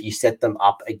move, you set them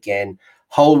up again,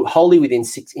 wholly within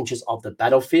 6 inches of the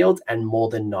battlefield and more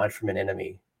than 9 from an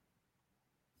enemy.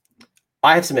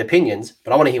 I have some opinions,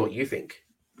 but I want to hear what you think.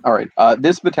 All right.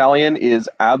 This battalion is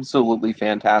absolutely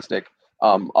fantastic.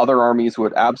 Other armies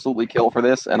would absolutely kill for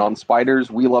this, and on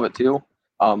spiders, we love it too.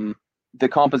 The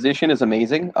composition is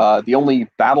amazing. The only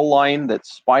battle line that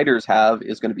spiders have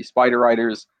is going to be Spider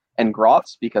Riders and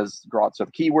Grots, because Grots are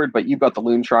the keyword, but you've got the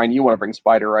Loon Shrine, you want to bring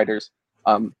Spider Riders.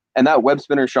 And that Web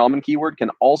Spinner Shaman keyword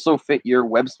can also fit your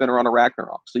Web Spinner on a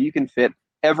Ragnarok, so you can fit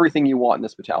everything you want in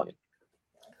this battalion.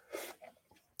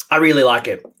 I really like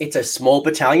it. It's a small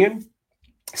battalion.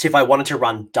 So if I wanted to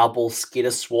run double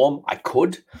Skitter Swarm, I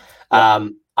could.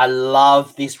 Yep. I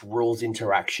love this rules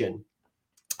interaction.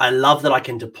 I love that I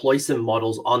can deploy some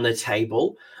models on the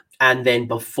table, and then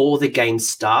before the game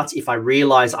starts, if I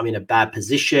realize I'm in a bad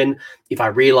position, if I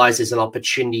realize there's an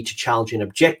opportunity to challenge an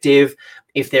objective,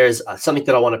 if there's something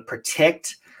that I want to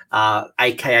protect,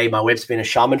 aka my Web Spinner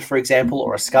Shaman, for example,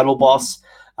 or a Scuttle Boss,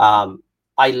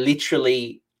 I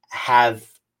literally have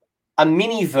a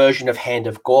mini version of Hand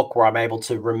of Gork where I'm able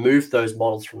to remove those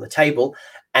models from the table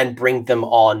and bring them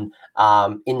on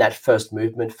in that first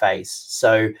movement phase.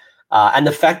 So, and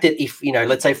the fact that if,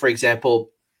 let's say, for example,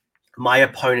 my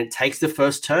opponent takes the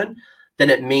first turn, then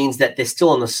it means that they're still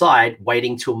on the side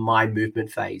waiting till my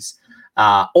movement phase.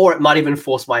 Or it might even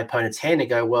force my opponent's hand to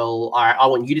go, well, all right, I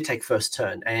want you to take first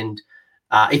turn. And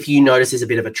if you notice there's a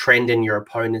bit of a trend in your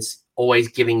opponent's always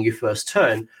giving you first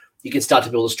turn, you can start to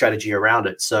build a strategy around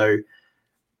it. So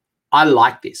I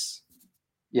like this.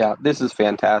 Yeah, this is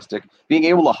fantastic. Being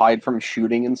able to hide from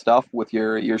shooting and stuff with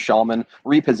your shaman,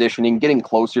 repositioning, getting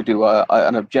closer to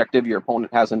an objective your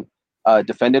opponent hasn't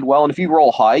defended well. And if you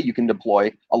roll high, you can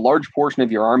deploy a large portion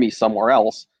of your army somewhere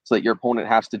else so that your opponent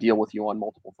has to deal with you on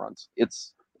multiple fronts.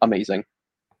 It's amazing.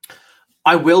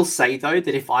 I will say, though,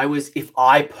 that if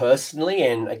I personally,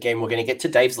 and again, we're going to get to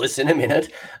Dave's list in a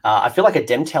minute, I feel like a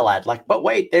Demtel ad, like, but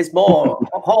wait, there's more.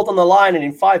 Hold on the line, and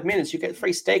in 5 minutes, you get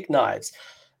 3 steak knives.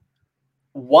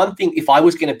 One thing, if I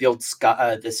was going to build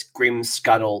this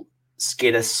Grimscuttle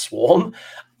Skitter Swarm,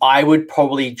 I would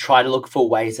probably try to look for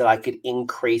ways that I could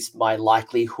increase my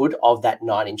likelihood of that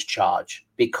 9-inch charge,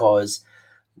 because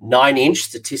 9-inch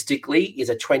statistically is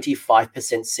a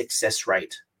 25% success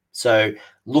rate. So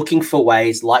looking for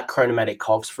ways like chronomatic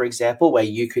cogs, for example, where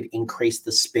you could increase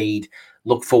the speed,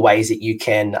 look for ways that you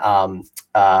can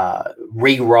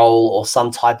re-roll or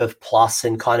some type of plus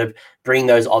and kind of bring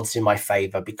those odds in my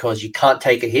favor, because you can't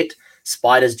take a hit.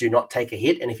 Spiders do not take a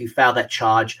hit. And if you fail that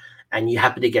charge and you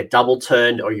happen to get double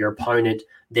turned, or your opponent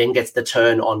then gets the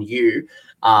turn on you,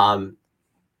 and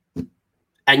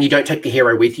you don't take the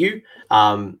hero with you,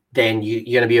 then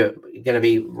you're going to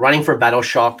be running for a battle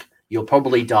shock. You'll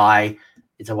probably die.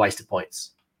 It's a waste of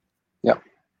points. Yep.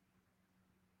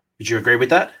 Would you agree with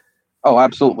that? Oh,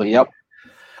 absolutely. Yep.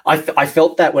 I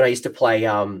felt that when I used to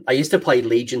play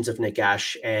Legions of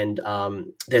Nagash, and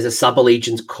there's a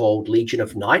sub-allegiance called Legion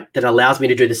of Night that allows me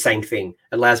to do the same thing.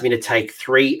 It allows me to take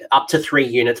up to 3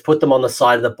 units, put them on the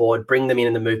side of the board, bring them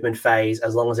in the movement phase,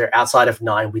 as long as they're outside of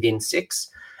 9, within 6,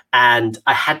 and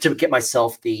I had to get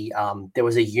myself the there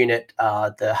was a unit,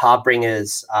 the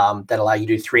Harbingers, that allow you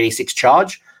to do 3d6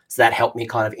 charge. So that helped me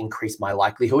kind of increase my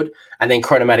likelihood. And then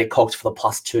Chronomatic Cogs for the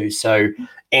 +2. So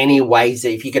any ways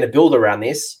that if you're going to build around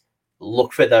this,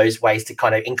 look for those ways to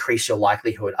kind of increase your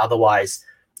likelihood. Otherwise,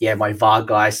 yeah, my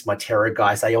Vargeist, my Terror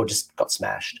guys, they all just got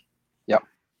smashed. Yep.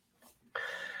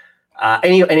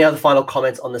 Any other final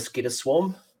comments on the Skitter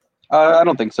Swarm? I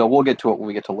don't think so. We'll get to it when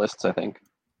we get to lists, I think.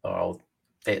 Oh,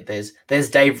 there's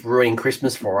Dave ruining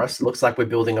Christmas for us. Looks like we're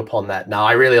building upon that. No,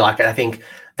 I really like it. I think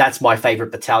that's my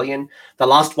favorite battalion. The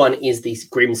last one is the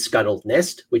Grimscuttle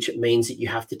Nest, which means that you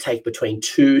have to take between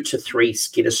 2 to 3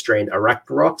 Skitterstrain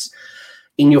Arachnaroks.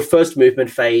 In your first movement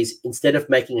phase, instead of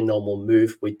making a normal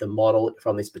move with the model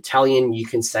from this battalion, you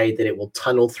can say that it will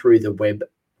tunnel through the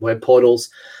web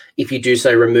portals. If you do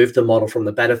so, remove the model from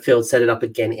the battlefield, set it up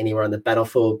again anywhere on the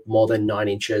battlefield more than 9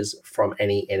 inches from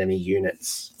any enemy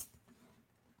units.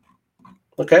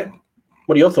 Okay.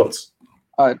 What are your thoughts?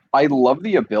 I love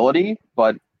the ability,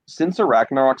 but since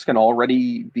Arachnaroks can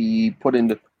already be put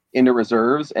into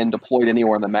reserves and deployed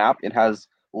anywhere on the map, it has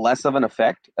less of an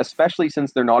effect, especially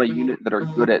since they're not a unit that are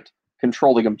good at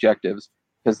controlling objectives.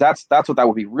 Because that's what that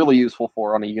would be really useful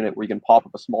for on a unit where you can pop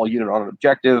up a small unit on an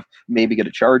objective, maybe get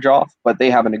a charge off. But they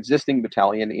have an existing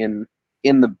battalion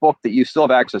in the book that you still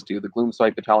have access to, the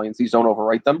Gloomspite battalions. These don't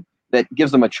overwrite them. That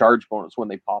gives them a charge bonus when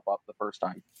they pop up the first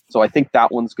time. So I think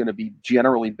that one's going to be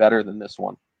generally better than this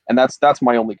one. And that's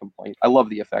my only complaint. I love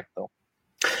the effect, though.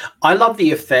 I love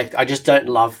the effect. I just don't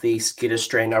love the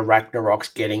Skitterstrain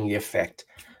Arachnaroks getting the effect.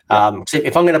 So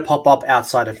if I'm going to pop up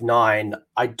outside of 9,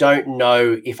 I don't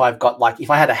know if I've got, like, if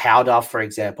I had a Howdah, for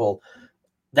example,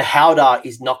 the Howdah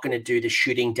is not going to do the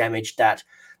shooting damage that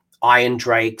Iron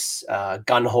Drakes,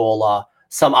 Gunhauler,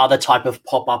 some other type of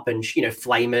pop-up and,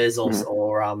 flamers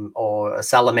or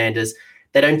salamanders.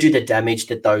 They don't do the damage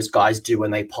that those guys do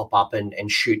when they pop up and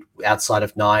shoot outside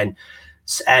of 9.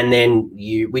 And then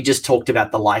we just talked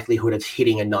about the likelihood of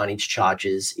hitting a 9-inch charge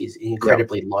is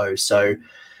incredibly low. So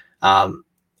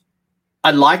I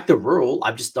like the rule.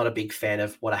 I'm just not a big fan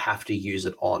of what I have to use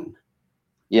it on.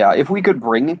 Yeah, if we could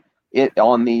bring it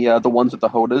on the ones with the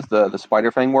Hodas, the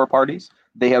Spiderfang war parties,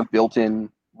 they have built-in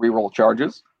reroll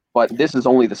charges. But this is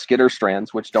only the Skitter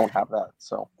strands, which don't have that.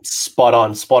 So spot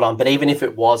on. But even if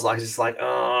it was, like, it's like,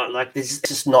 this is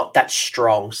just not that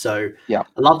strong. So yeah,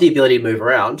 I love the ability to move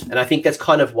around, and I think that's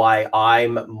kind of why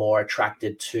I'm more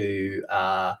attracted to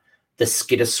the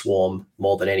Skitter Swarm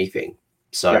more than anything.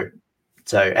 So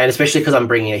and especially because I'm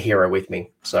bringing a hero with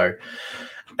me. So,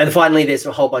 and finally, there's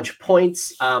a whole bunch of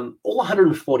points. All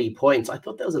 140 points. I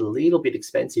thought that was a little bit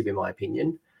expensive, in my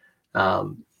opinion.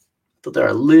 Thought they're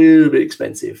a little bit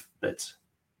expensive, but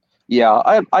yeah,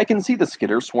 I can see the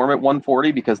Skitter Swarm at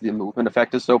 140 because the movement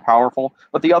effect is so powerful,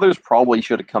 but the others probably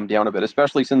should have come down a bit,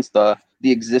 especially since the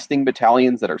existing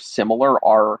battalions that are similar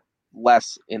are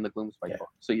less in the Gloomspite book,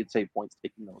 so you'd save points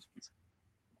taking those ones.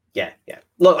 Yeah.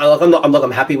 Look,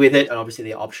 I'm happy with it, and obviously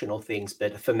the optional things,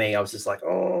 but for me, I was just like,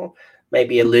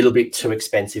 maybe a little bit too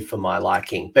expensive for my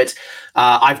liking. But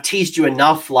I've teased you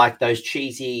enough, like those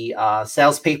cheesy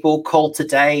salespeople. Call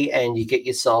today, and you get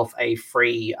yourself a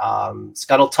free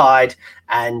Scuttle Tide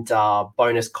and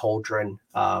bonus Cauldron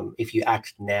if you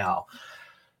act now.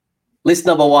 List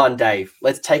number 1, Dave.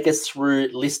 Let's take us through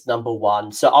list number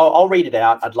 1. So I'll read it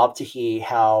out. I'd love to hear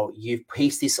how you've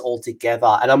pieced this all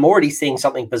together. And I'm already seeing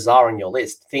something bizarre on your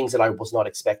list, things that I was not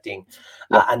expecting.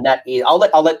 And that is, I'll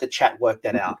let the chat work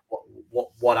that out,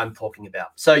 what I'm talking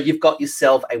about. So you've got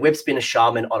yourself a Web Spinner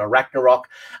Shaman on Arachnarok.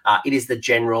 It is the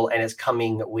general, and it's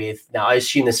coming with, now I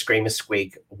assume the Screamer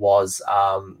Squig was,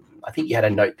 I think you had a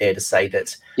note there to say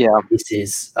that this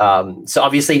is, so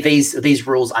obviously these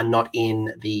rules are not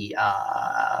in the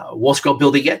War Scroll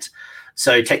Builder yet.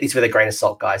 So take these with a grain of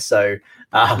salt, guys. So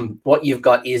what you've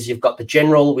got is you've got the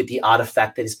general with the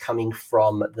artifact that is coming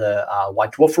from the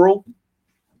White Dwarf rule.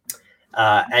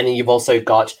 And then you've also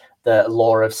got the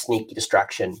Law of Sneaky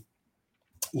Distraction.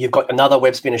 You've got another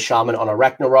Web Spinner Shaman on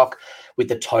Arachnarok with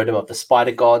the Totem of the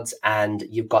Spider Gods, and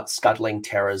you've got Scuttling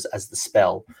Terrors as the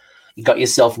spell. You got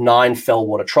yourself 9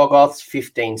 Fellwater Troggoths,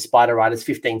 15 Spider Riders,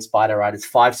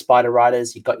 5 Spider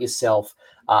Riders. You got yourself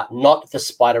not the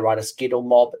Spider Rider Skittle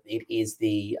mob. It is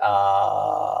the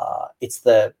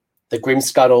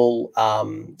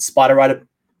Grimscuttle Spider Rider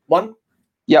one.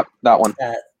 Yep, that one.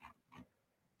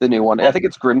 The new one. I think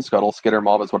it's Grimscuttle Skitter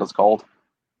mob is what it's called.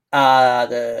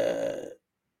 The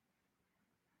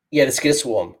Skitter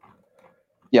Swarm.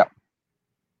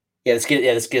 Yeah, the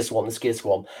Skitter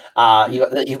Swarm.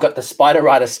 You've got the Spider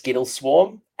Rider Skittle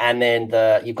Swarm, and then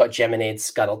you've got Geminid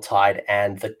Scuttle Tide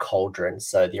and the Cauldron,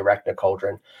 so the Arachna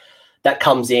Cauldron. That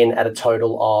comes in at a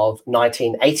total of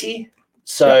 1980.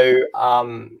 So,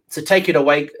 so take it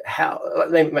away. How,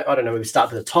 I don't know, maybe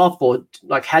start at the top, or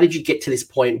like, how did you get to this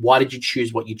point? Why did you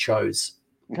choose what you chose?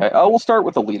 Okay, we'll start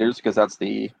with the leaders because that's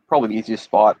probably the easiest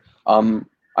spot.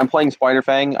 I'm playing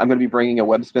Spiderfang. I'm going to be bringing a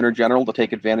Web Spinner General to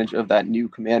take advantage of that new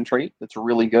command trait. That's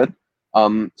really good.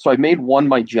 So I've made one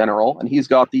my general, and he's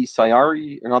got the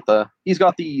Sayari, or not the, he's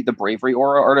got the Bravery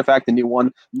Aura artifact, the new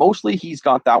one. Mostly he's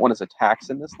got that one as attacks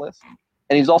in this list.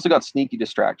 And he's also got Sneaky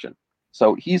Distraction.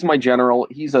 So he's my general.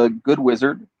 He's a good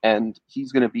wizard, and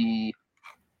he's going to be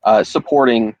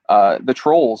supporting the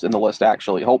trolls in the list,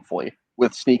 actually, hopefully,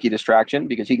 with Sneaky Distraction,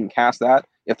 because he can cast that.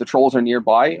 If the trolls are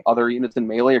nearby, other units in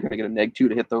melee are going to get a -2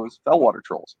 to hit those Fellwater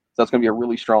trolls. So that's going to be a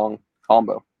really strong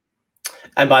combo.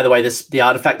 And by the way, the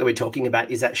artifact that we're talking about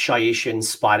is that Shaishan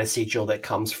spider sigil that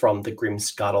comes from the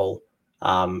Grimscuttle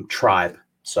tribe.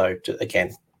 So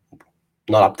again,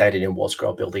 not updated in War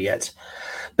Scroll Builder yet.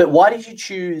 But why did you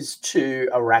choose 2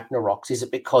 Arachnaroks? Is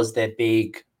it because they're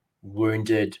big,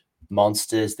 wounded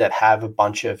monsters that have a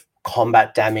bunch of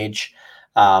combat damage?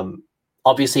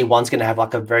 Obviously, one's going to have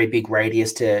like a very big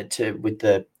radius to with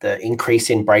the increase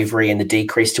in bravery and the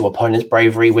decrease to opponent's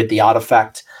bravery with the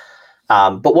artifact.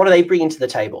 But what are they bringing to the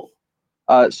table?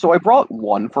 So I brought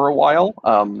one for a while,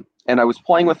 and I was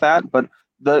playing with that, but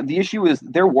the issue is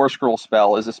their War Scroll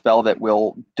spell is a spell that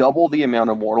will double the amount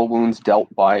of mortal wounds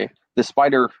dealt by the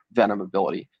Spider Venom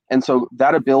ability. And so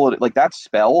that ability, like that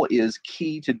spell, is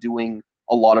key to doing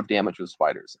a lot of damage with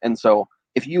spiders. And so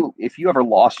if you ever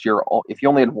lost if you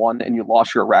only had one and you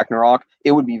lost your Arachnarok,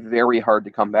 it would be very hard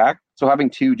to come back. So having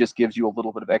 2 just gives you a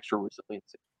little bit of extra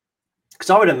resiliency. Because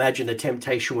I would imagine the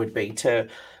temptation would be to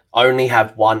only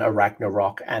have one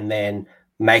Arachnarok and then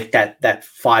make that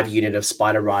 5 unit of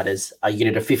Spider Riders a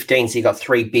unit of 15. So you got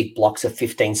 3 big blocks of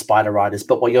 15 Spider Riders.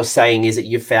 But what you're saying is that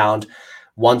you found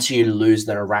once you lose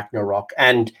an Arachnarok,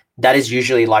 and that is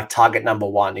usually like target number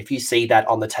 1. If you see that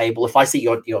on the table, if I see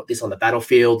this on the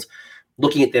battlefield,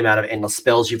 looking at the amount of endless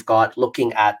spells you've got,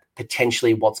 looking at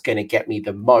potentially what's going to get me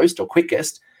the most or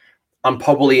quickest, I'm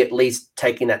probably at least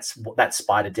taking that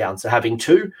spider down. So having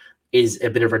 2 is a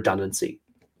bit of redundancy.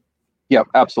 Yeah,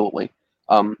 absolutely.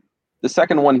 The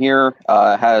second one here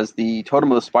has the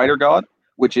Totem of the Spider God,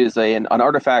 which is an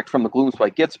artifact from the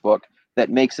Gloomspite Gitz book that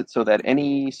makes it so that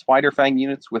any Spiderfang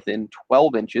units within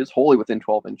 12 inches, wholly within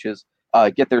 12 inches,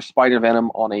 get their Spider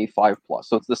Venom on a 5+.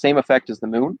 So it's the same effect as the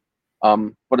Moon,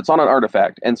 but it's on an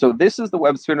artifact. And so this is the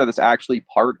Web Spinner that's actually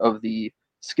part of the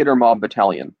Skitter Mob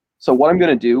Battalion. So what I'm going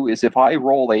to do is if I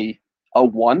roll a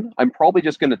 1, I'm probably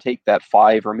just going to take that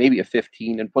 5 or maybe a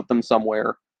 15 and put them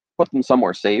somewhere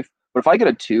safe. But if I get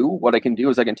a 2, what I can do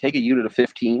is I can take a unit of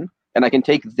 15 and I can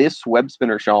take this Web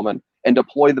Spinner Shaman and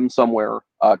deploy them somewhere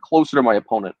closer to my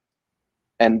opponent.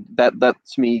 And that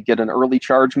lets me get an early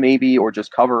charge maybe, or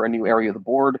just cover a new area of the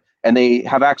board. And they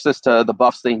have access to the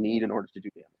buffs they need in order to do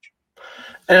damage.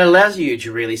 And it allows you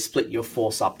to really split your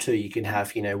force up too. You can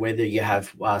have, whether you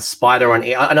have Spider on,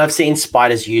 and I've seen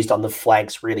Spiders used on the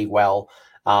flanks really well.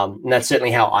 And that's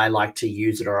certainly how I like to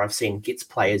use it, or I've seen Gitz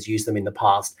players use them in the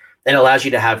past. And it allows you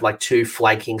to have like 2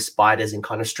 flanking spiders and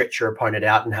kind of stretch your opponent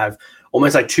out and have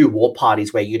almost like 2 war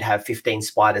parties where you'd have 15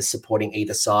 spiders supporting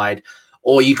either side.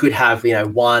 Or you could have,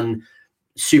 one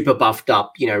super buffed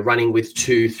up, running with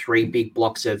 2, 3 big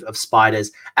blocks of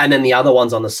spiders, and then the other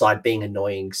ones on the side being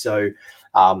annoying. So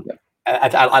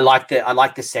I like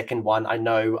the second one. I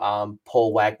know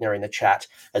Paul Wagner in the chat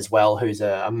as well, who's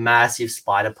a massive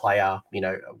spider player,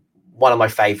 one of my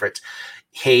favorites.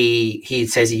 He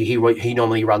says he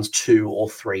normally runs 2 or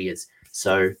 3.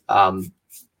 So I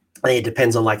think it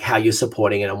depends on like how you're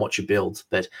supporting it and what you build.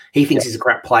 But he thinks he's a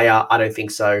crap player. I don't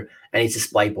think so. And his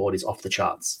display board is off the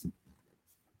charts.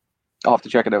 I'll have to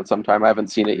check it out sometime. I haven't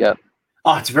seen it yet.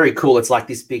 Oh, it's very cool. It's like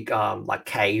this big like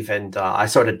cave, and I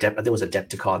saw it at I think it was a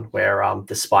Depticon where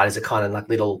the spiders are kind of like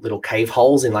little cave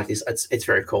holes in like this. It's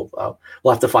very cool.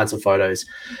 We'll have to find some photos.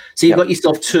 So you've got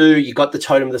yourself 2. You got the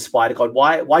Totem of the Spider God.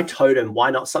 Why Totem? Why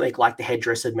not something like the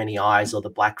Headdress of Many Eyes or the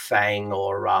Black Fang,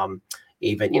 or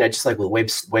even just like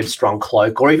with Web Strong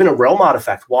Cloak, or even a Realm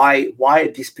Artifact? Why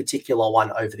this particular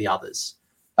one over the others?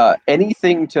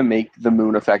 Anything to make the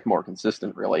Moon effect more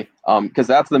consistent, really, because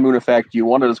that's the Moon effect. You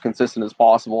want it as consistent as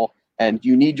possible, and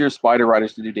you need your Spider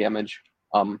Riders to do damage.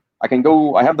 I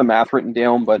have the math written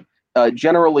down, but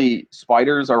generally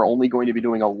spiders are only going to be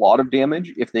doing a lot of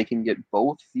damage if they can get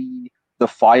both the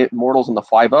 5 mortals and the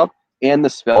 5+ and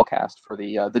the spell cast for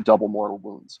the double mortal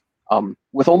wounds.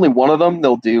 With only one of them,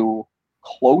 they'll do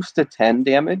close to 10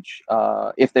 damage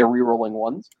if they're rerolling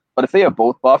ones. But if they have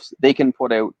both buffs, they can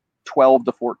put out 12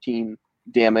 to 14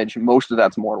 damage. Most of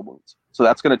that's mortal wounds. So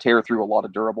that's going to tear through a lot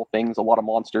of durable things, a lot of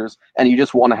monsters, and you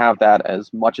just want to have that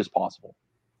as much as possible.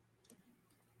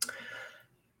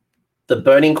 The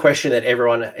burning question that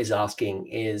everyone is asking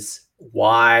is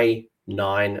why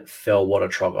 9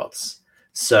 Fellwater Troggoths?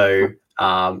 So,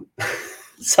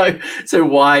 so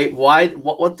why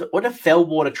what do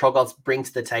Fellwater Troggoths bring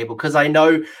to the table? Because I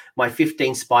know my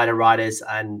 15 Spider Riders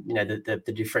and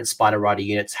the different Spider Rider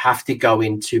units have to go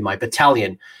into my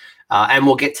battalion, and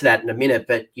we'll get to that in a minute.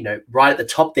 But right at the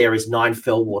top there is 9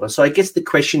 Fellwater. So I guess the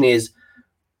question is,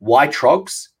 why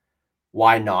Trogs?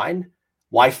 Why 9?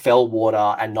 Why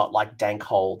Fellwater and not like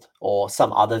Dankhold or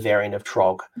some other variant of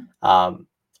Trog?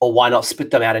 Or why not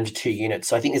split them out into 2 units?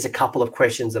 So I think there's a couple of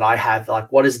questions that I have,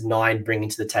 like what does 9 bring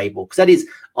into the table? Because that is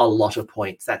a lot of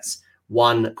points. That's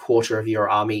 1/4 of your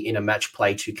army in a match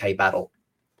play 2K battle.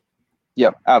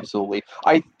 Yeah, absolutely.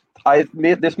 I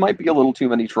admit this might be a little too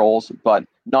many trolls, but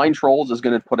 9 trolls is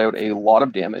going to put out a lot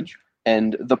of damage.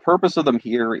 And the purpose of them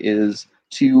here is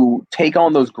to take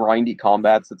on those grindy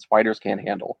combats that spiders can't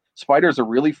handle. Spiders are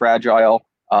really fragile.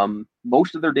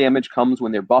 Most of their damage comes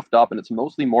when they're buffed up, and it's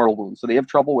mostly mortal wounds. So they have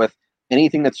trouble with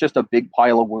anything that's just a big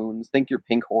pile of wounds. Think your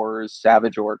pink horrors,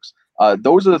 savage orcs.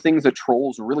 Those are the things that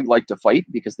trolls really like to fight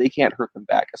because they can't hurt them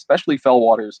back, especially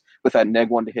Fellwaters with that neg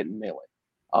 1 to hit in melee.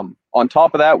 On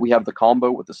top of that, we have the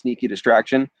combo with the sneaky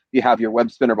distraction. You have your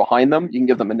web spinner behind them. You can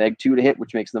give them a neg 2 to hit,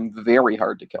 which makes them very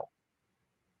hard to kill.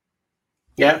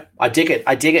 Yeah, I dig it.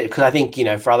 I dig it because I think,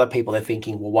 for other people, they're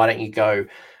thinking, well, why don't you go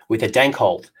with a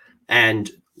Dankhold?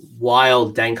 And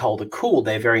while Dankhold are cool,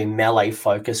 they're very melee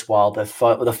focused, while the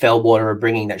Fellwater are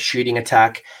bringing that shooting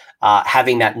attack,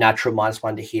 having that natural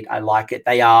 -1 to hit. I like it.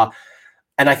 They are,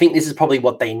 and I think this is probably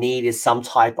what they need, is some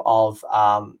type of,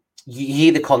 you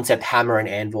hear the concept hammer and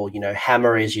anvil.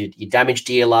 Hammer is your damage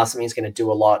dealer, something that's going to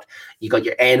do a lot. You got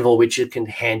your anvil, which can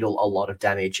handle a lot of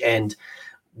damage. And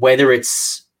whether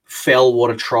it's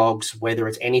Fellwater Trogs, whether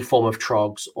it's any form of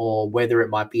Trogs, or whether it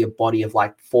might be a body of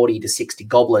like 40 to 60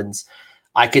 goblins,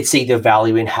 I could see the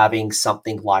value in having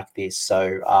something like this.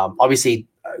 So obviously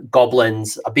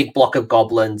goblins, a big block of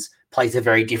goblins plays a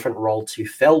very different role to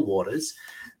Fellwaters,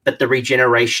 but the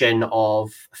regeneration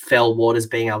of Fellwaters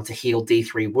being able to heal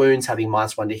D3 wounds, having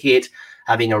 -1 to hit,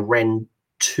 having a Ren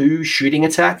 2 shooting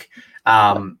attack,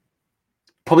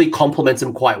 probably complements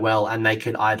them quite well, and they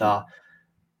could either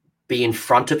be in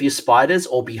front of your spiders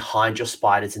or behind your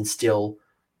spiders and still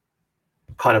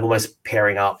kind of almost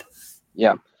pairing up.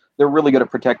 Yeah, they're really good at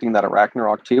protecting that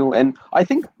Arachnarok too. And I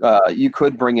think you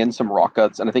could bring in some Rock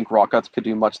Guts, and I think Rock Guts could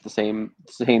do much the same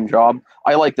job.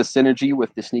 I like the synergy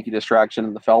with the sneaky distraction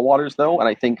and the Fellwaters though, and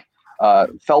I think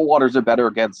Fellwaters are better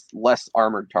against less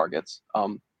armored targets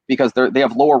because they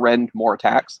have lower rend, more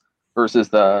attacks versus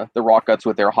the Rock Guts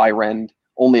with their high rend,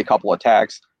 only a couple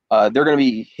attacks. They're going to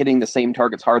be hitting the same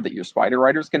targets hard that your Spider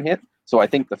Riders can hit. So I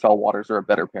think the Fellwaters are a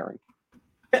better pairing.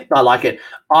 I like it.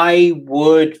 I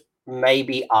would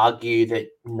maybe argue that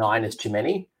 9 is too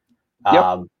many.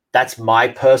 Yep. That's my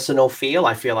personal feel.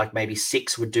 I feel like maybe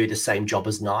 6 would do the same job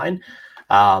as 9.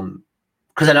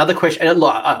 Because another question, and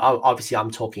look, obviously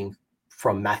I'm talking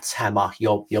from Matt's hammer.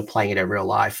 You're playing it in real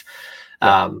life.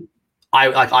 Yep.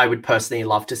 I would personally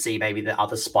love to see maybe the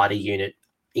other spider unit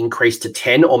increase to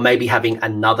 10, or maybe having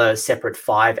another separate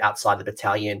 5 outside the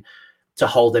battalion to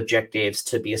hold objectives,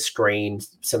 to be a screen,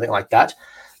 something like that.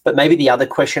 But maybe the other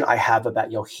question I have about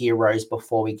your heroes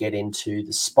before we get into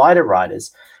the Spider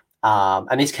Riders,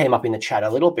 and this came up in the chat a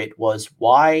little bit, was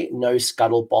why no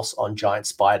Scuttle Boss on Giant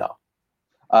Spider?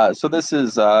 So this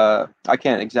is, I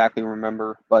can't exactly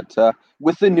remember, but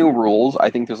with the new rules, I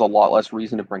think there's a lot less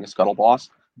reason to bring a Scuttle Boss.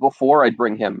 Before, I'd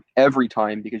bring him every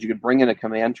time because you could bring in a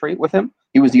command trait with him.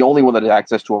 He was the only one that had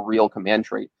access to a real command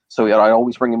trait. So I'd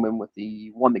always bring him in with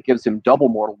the one that gives him double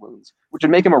mortal wounds, which would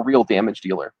make him a real damage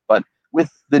dealer. But with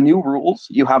the new rules,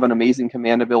 you have an amazing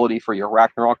command ability for your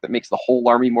Ragnarok that makes the whole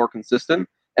army more consistent.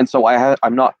 And so I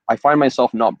find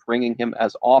myself not bringing him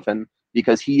as often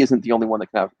because he isn't the only one that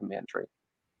can have a command trait.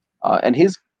 And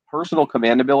his personal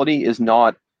command ability is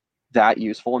not that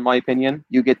useful, in my opinion.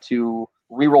 You get to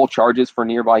reroll charges for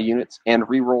nearby units and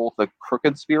reroll the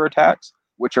crooked spear attacks,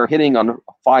 which are hitting on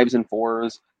 5s and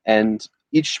 4s, and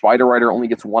each Spider Rider only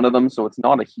gets 1 of them, so it's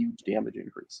not a huge damage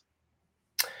increase.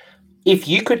 If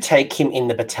you could take him in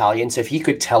the battalion, so if you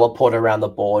could teleport around the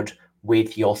board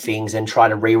with your things and try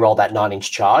to reroll that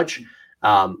 9-inch charge,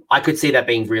 I could see that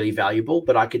being really valuable,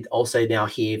 but I could also now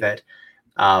hear that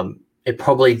it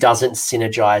probably doesn't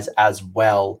synergize as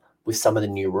well with some of the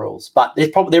new rules. But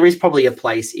there is probably a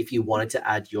place if you wanted to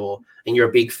add and you're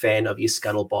a big fan of your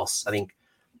Scuttle Boss, I think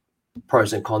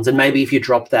pros and cons. And maybe if you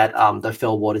drop that the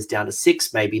Fellwaters down to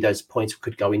 6, maybe those points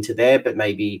could go into there, but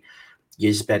maybe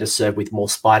you're just better served with more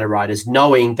Spider Riders,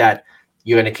 knowing that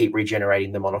you're going to keep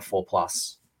regenerating them on a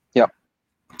 4+. Yep.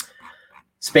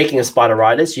 Speaking of Spider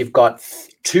Riders, you've got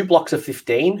 2 blocks of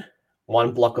 15,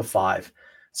 1 block of 5.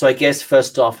 So I guess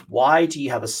first off, why do you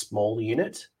have a small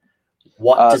unit?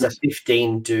 What does a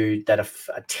 15 do that a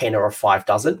 10 or a 5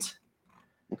 doesn't?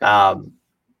 Okay.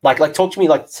 Like talk to me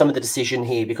like some of the decision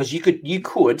here, because you could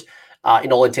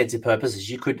in all intents and purposes,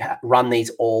 you could run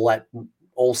these all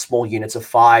small units of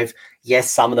 5. Yes,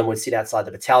 some of them would sit outside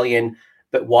the battalion,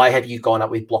 but why have you gone up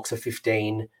with blocks of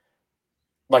 15?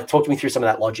 Like, talk to me through some of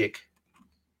that logic.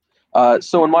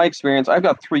 So in my experience, I've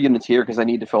got 3 units here because I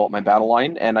need to fill out my battle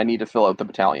line and I need to fill out the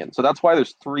battalion. So that's why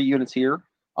there's 3 units here.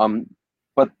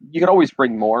 But you can always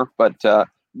bring more. But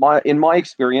in my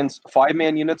experience,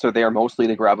 5-man units are there mostly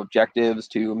to grab objectives,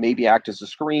 to maybe act as a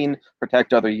screen,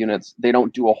 protect other units. They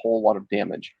don't do a whole lot of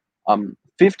damage.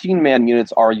 15-man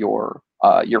units are your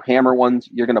hammer ones.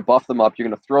 You're going to buff them up. You're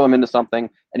going to throw them into something,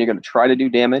 and you're going to try to do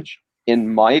damage.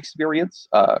 In my experience,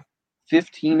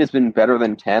 15 has been better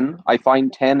than 10. I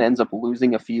find 10 ends up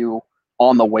losing a few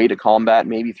on the way to combat,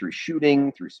 maybe through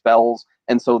shooting, through spells,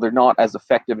 and so they're not as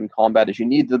effective in combat as you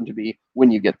need them to be when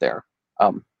you get there.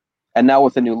 And now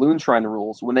with the new Loon Shrine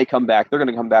rules, when they come back, they're going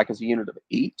to come back as a unit of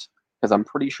 8, because I'm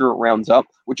pretty sure it rounds up,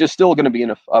 which is still going to be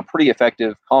a pretty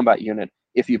effective combat unit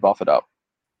if you buff it up.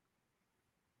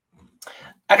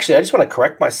 Actually, I just want to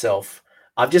correct myself.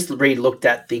 I've just re-looked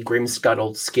at the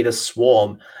Grimscuttle Skitter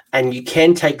Swarm, and you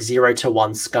can take 0 to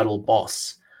 1 Scuttle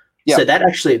Boss. Yep. So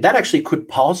that actually could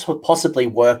possibly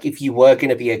work if you were going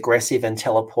to be aggressive and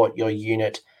teleport your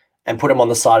unit and put them on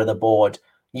the side of the board.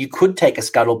 You could take a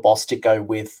Scuttle Boss to go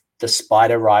with the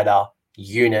Spider Rider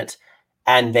unit,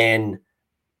 and then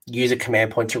use a command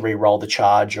point to re-roll the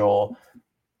charge. Or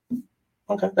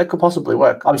okay, that could possibly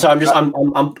work.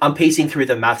 I'm piecing through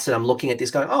the maths, and I'm looking at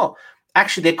this going, oh,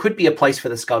 actually, there could be a place for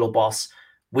the Scuttle Boss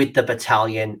with the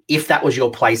battalion if that was your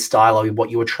play style or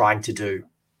what you were trying to do.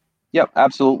 Yep,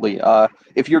 absolutely.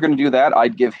 If you're going to do that,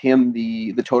 I'd give him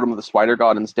the Totem of the Spider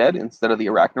God instead of the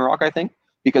Arachnarok, I think,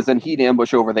 because then he'd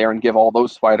ambush over there and give all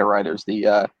those Spider Riders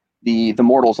the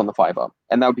mortals on the 5-up,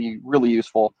 and that would be really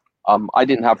useful. I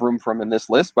didn't have room for him in this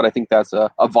list, but I think that's a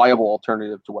viable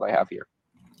alternative to what I have here.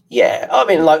 Yeah, I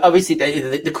mean, like, obviously,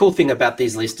 the cool thing about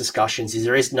these list discussions is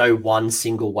there is no one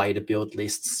single way to build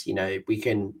lists. You know,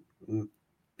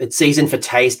 it's season for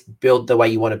taste, build the way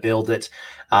you want to build it.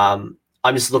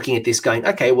 I'm just looking at this going,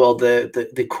 okay, well,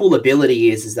 the cool ability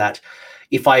is that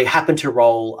if I happen to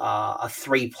roll a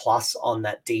 3+ on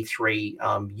that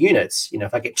D3 units, you know,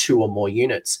 if I get 2 or more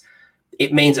units,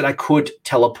 it means that I could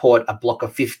teleport a block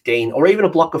of 15 or even a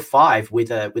block of 5 with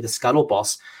a Scuttle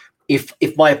Boss.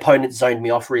 If my opponent zoned me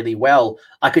off really well,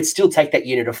 I could still take that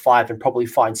unit of 5 and probably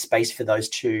find space for those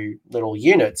 2 little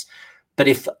units. But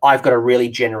if I've got a really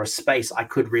generous space, I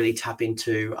could really tap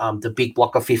into the big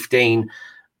block of 15,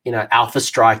 you know, alpha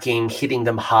striking, hitting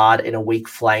them hard in a weak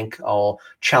flank, or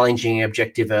challenging an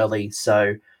objective early.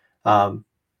 So,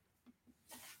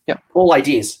 yeah, all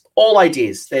ideas.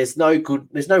 There's no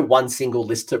one single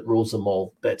list that rules them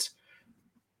all, but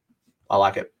I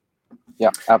like it. Yeah,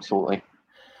 absolutely.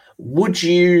 Would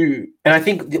you, and I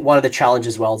think one of the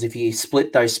challenges as well is if you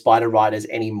split those Spider Riders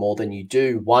any more than you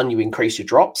do, 1, you increase your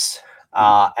drops,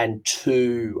 and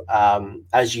 2,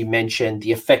 as you mentioned,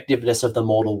 the effectiveness of the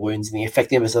mortal wounds and the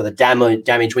effectiveness of the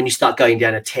damage, when you start going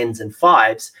down to 10s and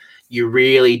 5s, you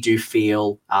really do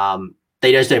feel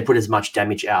they just don't put as much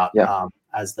damage out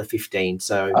as the 15.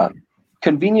 So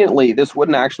conveniently, this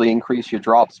wouldn't actually increase your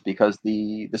drops because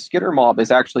the Skitter mob is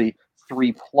actually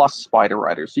 3+ Spider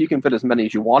Riders, so you can fit as many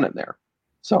as you want in there.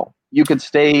 So you could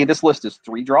stay. This list is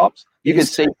 3 drops. You could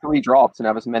stay 3 drops and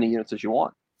have as many units as you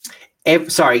want.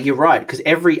 Sorry, you're right, because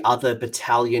every other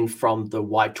battalion from the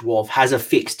White Dwarf has a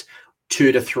fixed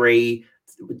 2 to 3,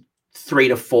 3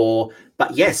 to 4.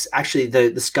 But yes, actually,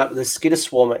 the Skitter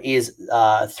Swarmer is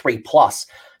 3+.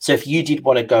 So if you did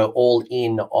want to go all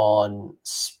in on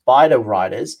Spider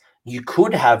Riders, you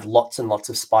could have lots and lots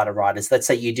of Spider Riders. Let's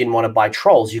say you didn't want to buy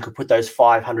Trolls. You could put those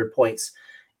 500 points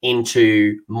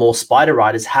into more Spider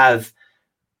Riders, have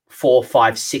 4,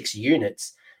 5, 6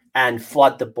 units, and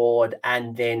flood the board.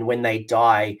 And then when they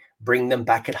die, bring them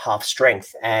back at half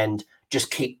strength and just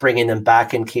keep bringing them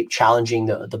back and keep challenging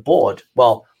the board.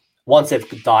 Well, once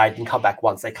they've died and come back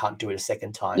once, they can't do it a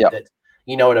second time. Yep. But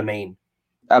you know what I mean?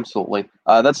 Absolutely.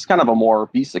 That's kind of a more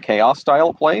Beast of Chaos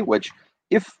style play, which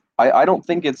I don't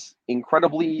think it's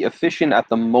incredibly efficient at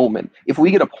the moment. If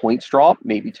we get a points drop,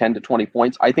 maybe 10 to 20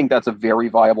 points, I think that's a very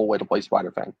viable way to play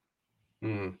Spiderfang.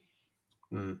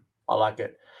 I like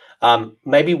it.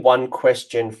 Maybe one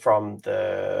question from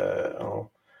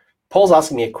Paul's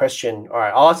asking me a question. All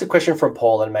right, I'll ask a question from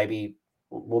Paul, and maybe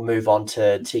we'll move on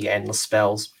to your endless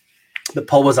spells. But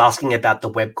Paul was asking about the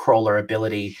web crawler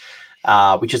ability,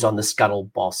 which is on the Scuttle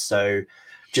boss. So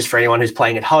just for anyone who's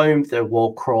playing at home, the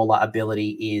wall crawler ability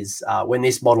is when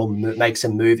this model makes a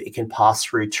move, it can pass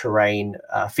through terrain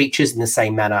features in the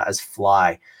same manner as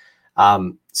fly.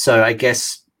 So I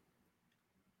guess,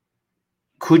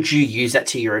 could you use that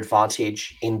to your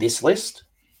advantage in this list?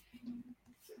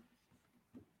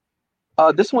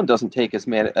 This one doesn't take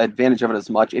advantage of it as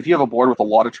much. If you have a board with a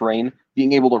lot of terrain,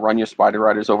 being able to run your Spider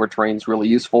Riders over terrain is really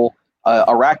useful.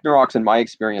 Arachnaroks, in my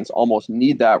experience, almost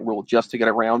need that rule just to get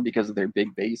around because of their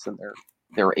big base and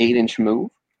their 8-inch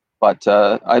move. But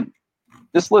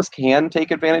this list can take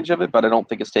advantage of it, but I don't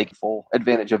think it's taking full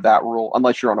advantage of that rule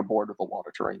unless you're on a board with a lot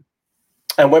of terrain.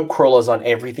 And web crawlers on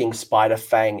everything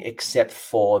Spiderfang except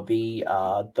for the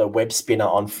web spinner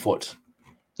on foot.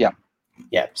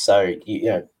 Yeah. So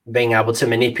being able to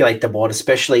manipulate the board,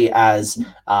 especially as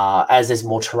there's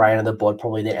more terrain on the board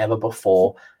probably than ever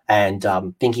before, and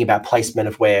thinking about placement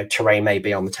of where terrain may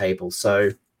be on the table.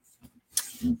 So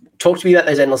talk to me about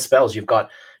those endless spells. You've got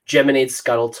Geminid,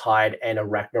 Scuttle Tide, and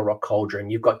Arachnarok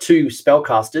Cauldron. You've got 2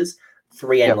 spellcasters,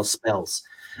 3 endless spells.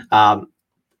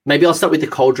 Maybe I'll start with the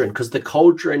Cauldron, because the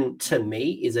Cauldron, to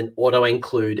me, is an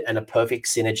auto-include and a perfect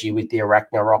synergy with the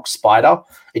Arachnarok Spider.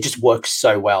 It just works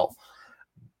so well.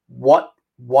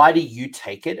 Why do you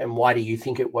take it, and why do you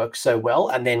think it works so well?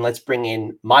 And then let's bring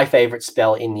in my favorite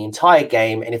spell in the entire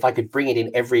game, and if I could bring it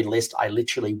in every list, I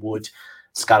literally would.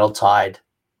 Scuttle Tide.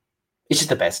 It's just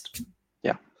the best.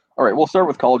 Yeah. All right, we'll start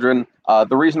with Cauldron.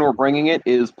 The reason we're bringing it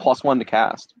is +1 to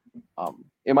cast.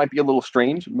 It might be a little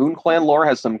strange. Moon Clan lore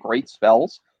has some great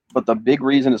spells, but the big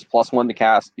reason is +1 to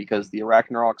cast because the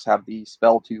Arachnaroks have the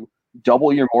spell to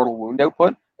double your mortal wound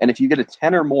output. And if you get a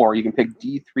 10 or more, you can pick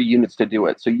D3 units to do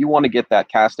it. So you want to get that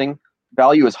casting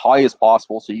value as high as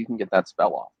possible so you can get that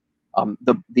spell off.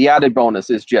 The added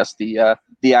bonus is just the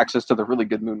access to the really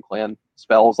good Moon Clan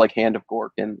spells like Hand of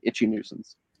Gork and Itchy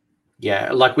Nuisance.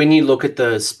 Yeah, like when you look at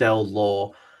the spell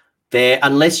lore, there,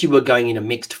 unless you were going in a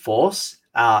mixed force,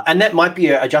 and that might be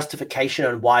a justification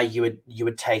on why you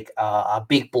would take a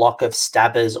big block of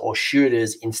stabbers or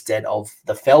shooters instead of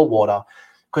the Fellwater,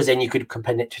 because then you could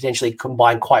potentially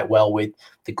combine quite well with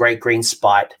the Great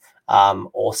Grimscuttle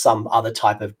or some other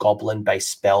type of goblin-based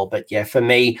spell. But yeah, for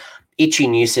me, Itchy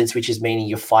Nuisance, which is meaning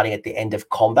you're fighting at the end of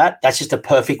combat, that's just a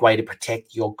perfect way to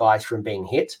protect your guys from being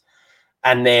hit.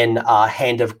 And then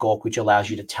Hand of Gork, which allows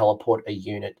you to teleport a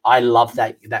unit. I love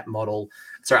that model.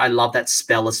 So I love that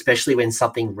spell, especially when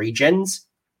something regens.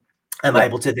 I'm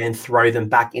able to then throw them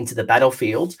back into the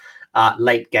battlefield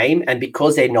late game. And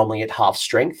because they're normally at half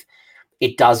strength,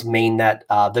 it does mean that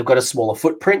they've got a smaller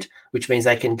footprint, which means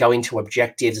they can go into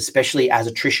objectives, especially as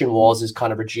attrition wars is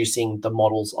kind of reducing the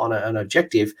models on an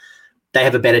objective. They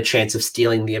have a better chance of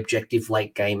stealing the objective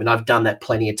late game. And I've done that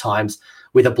plenty of times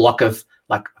with a block of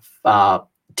like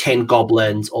 10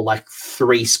 goblins or like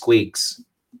 3 squigs.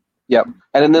 Yep.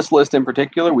 And in this list in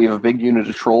particular, we have a big unit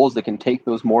of trolls that can take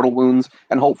those mortal wounds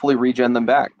and hopefully regen them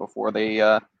back before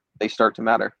they start to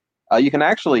matter. You can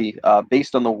actually,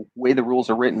 based on the way the rules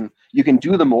are written, you can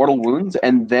do the mortal wounds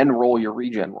and then roll your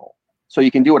regen roll. So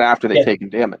you can do it after they've taken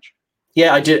damage.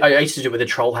 Yeah, I did. I used to do it with a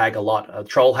troll hag a lot. A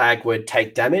troll hag would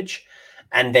take damage,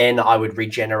 and then I would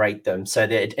regenerate them. So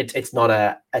that it's not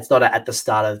at the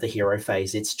start of the hero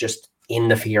phase. It's just in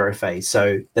the hero phase.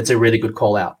 So that's a really good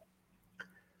call out.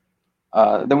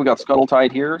 Then we got Scuttle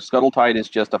Tide here. Scuttle Tide is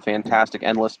just a fantastic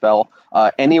endless spell.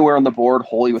 Anywhere on the board,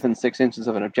 wholly within 6 inches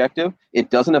of an objective. It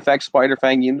doesn't affect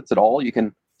Spiderfang units at all.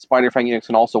 Spiderfang units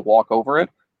can also walk over it.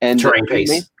 And terrain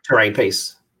piece.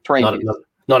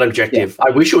 Not objective. Yeah. I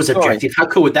wish it was objective. How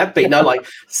cool would that be? No, like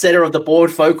center of the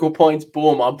board, focal points,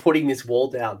 boom, I'm putting this wall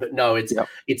down. But no, it's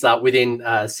within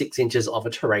 6 inches of a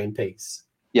terrain piece.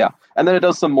 Yeah, and then it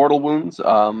does some mortal wounds.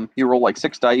 You roll like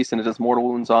 6 dice, and it does mortal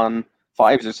wounds on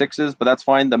 5s or 6s, but that's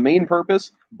fine. The main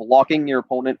purpose, blocking your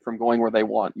opponent from going where they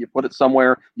want. You put it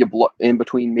somewhere, in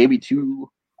between maybe 2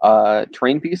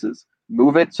 terrain pieces,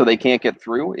 move it so they can't get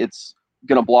through. It's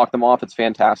going to block them off. It's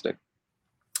fantastic.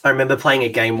 I remember playing a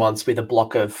game once with a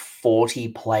block of 40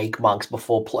 Plague Monks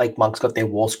before Plague Monks got their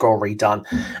War Scroll redone,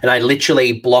 and I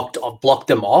literally blocked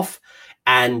them off.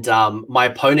 And my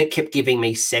opponent kept giving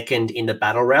me second in the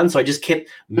battle round, so I just kept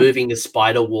moving the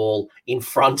spider wall in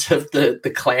front of the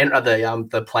clan or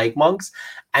the Plague Monks.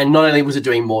 And not only was it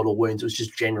doing mortal wounds, it was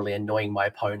just generally annoying my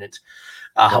opponent,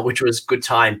 which was good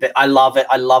time. But I love it.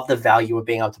 I love the value of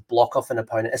being able to block off an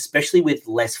opponent, especially with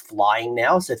less flying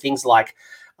now. So things like,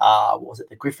 what was it,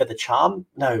 the Griff of the Charm?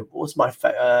 No, what was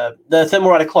the Thermal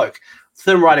Rider Cloak?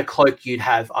 Thermal Rider Cloak you'd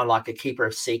have on like a Keeper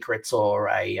of Secrets or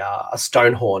a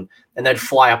Stonehorn, and they'd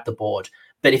fly up the board.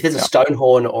 But if there's a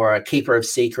Stonehorn or a Keeper of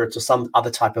Secrets or some other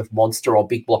type of monster or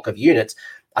big block of units,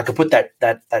 I could put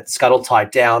that Scuttle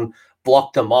Tide down,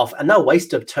 block them off, and they'll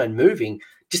waste a turn moving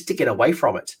just to get away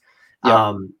from it.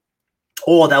 Yeah.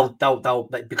 Or they'll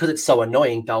because it's so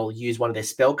annoying, they'll use one of their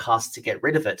spell casts to get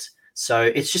rid of it. So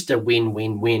it's just a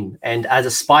win-win-win. And as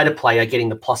a Spider player, getting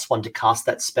the +1 to cast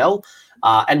that spell,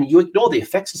 and you ignore the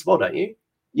effects as well, don't you?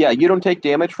 Yeah, you don't take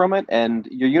damage from it, and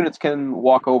your units can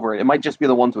walk over it. It might just be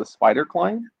the ones with Spider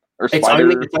Climb or Spider.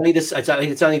 It's only the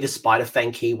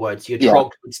Spiderfang keywords. Your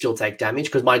Trog would still take damage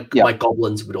because my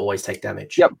Goblins would always take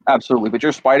damage. Yep, absolutely. But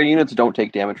your Spider units don't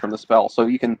take damage from the spell, so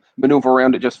you can maneuver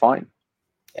around it just fine.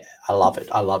 Yeah, I love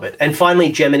it. And finally,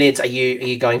 Geminids. Are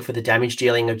you going for the damage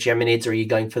dealing of Geminids, or are you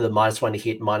going for the -1 to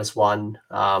hit, -1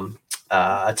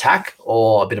 attack,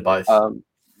 or a bit of both?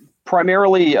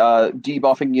 Primarily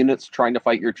debuffing units trying to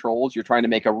fight your trolls. You're trying to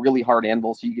make a really hard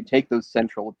anvil so you can take those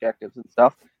central objectives and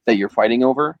stuff that you're fighting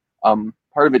over.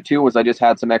 Part of it too was I just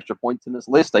had some extra points in this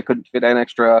list. I couldn't fit an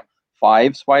extra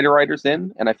 5 Spider Riders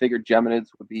in, and I figured Geminids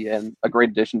would be a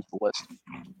great addition to the list.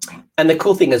 And the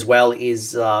cool thing as well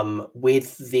is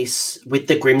with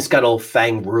the Grimscuttle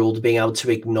Fang ruled, being able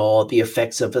to ignore the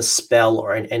effects of a spell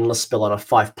or an endless spell on a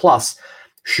 5+,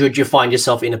 should you find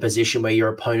yourself in a position where your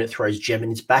opponent throws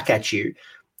Geminids back at you,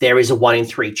 there is a 1 in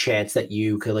 3 chance that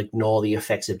you could ignore the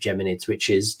effects of Geminids, which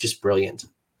is just brilliant.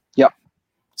 Yep.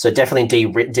 So definitely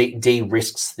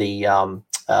de-risks the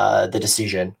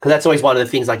decision, because that's always one of the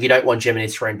things, like you don't want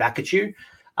Geminids thrown back at you,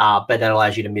 but that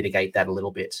allows you to mitigate that a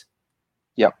little bit.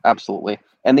 Yep, absolutely.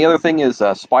 And the other thing is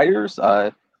spiders,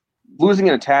 losing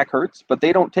an attack hurts, but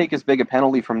they don't take as big a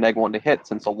penalty from -1 to hit,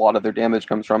 since a lot of their damage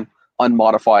comes from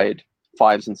unmodified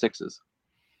 5s and 6s.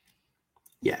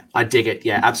 Yeah, I dig it.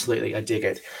 Yeah, absolutely, I dig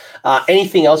it.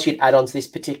 Anything else you'd add on to this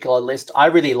particular list? I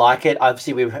really like it.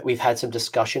 Obviously, we've had some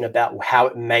discussion about how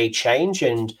it may change,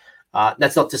 and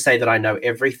that's not to say that I know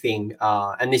everything.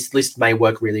 And this list may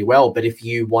work really well, but if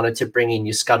you wanted to bring in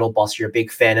your Scuttle Boss, you're a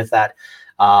big fan of that,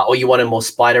 or you wanted more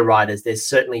Spider Riders, there's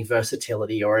certainly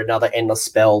versatility, or another endless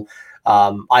spell.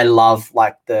 I love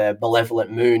like the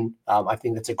Malevolent Moon. I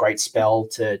think that's a great spell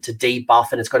to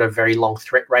debuff, and it's got a very long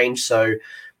threat range. So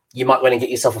you might want to get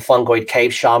yourself a Fungoid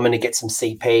Cave Shaman to get some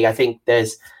CP. I think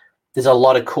there's a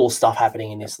lot of cool stuff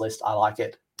happening in this list. I like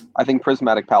it. I think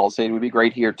Prismatic Palisade would be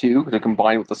great here too, to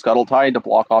combine with the Scuttle Tide to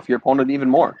block off your opponent even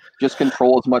more. Just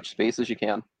control as much space as you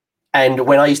can. And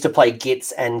when I used to play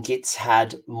Gitz, and Gitz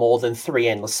had more than 3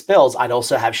 endless spells, I'd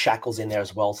also have Shackles in there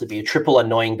as well, to be a triple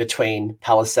annoying between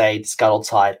Palisade, Scuttle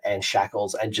Tide, and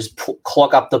Shackles, and just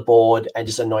clog up the board and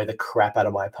just annoy the crap out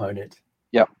of my opponent.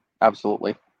 Yep,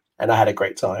 absolutely. And I had a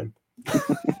great time.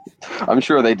 I'm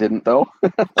sure they didn't, though.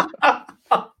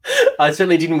 I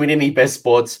certainly didn't win any best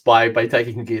boards by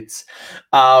taking Gitz.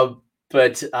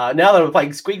 But now that I'm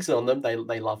playing Squigs on them,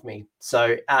 they love me.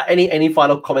 So any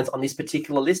final comments on this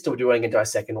particular list, or do you want to get to our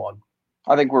second one?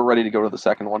 I think we're ready to go to the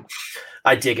second one.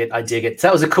 I dig it. So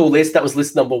that was a cool list. That was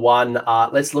list number 1.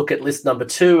 Let's look at list number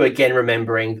 2. Again,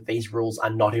 remembering these rules are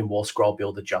not in War Scroll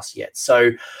Builder just yet.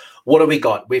 So what do we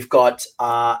got? We've got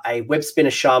a Web Spinner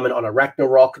Shaman on a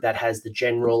Ragnarok that has the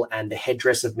general and the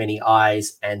headdress of many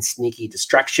eyes and sneaky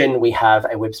distraction. We have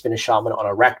a Web Spinner Shaman on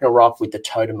a Ragnarok with the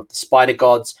totem of the spider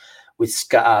gods, with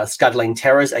scuttling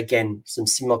terrors. Again, some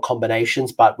similar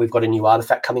combinations, but we've got a new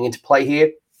artifact coming into play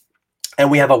here. And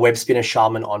we have a Web Spinner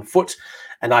Shaman on foot,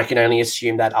 and I can only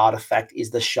assume that artifact is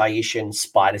the Shaishan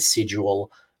Spider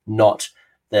Sigil, not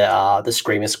the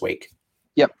Screamer Squeak.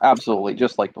 Yep, absolutely,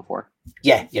 just like before.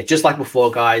 Yeah, just like before,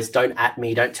 guys. Don't at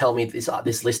me. Don't tell me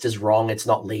this list is wrong. It's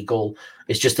not legal.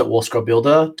 It's just that War Scroll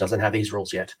Builder doesn't have these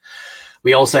rules yet.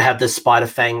 We also have the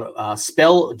Spiderfang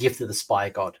spell, Gift of the Spire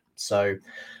God. So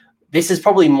this is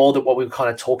probably more than what we were kind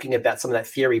of talking about, some of that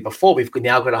theory before. We've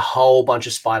now got a whole bunch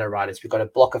of Spider Riders. We've got a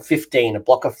block of 15, a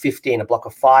block of 15, a block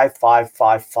of 5, 5,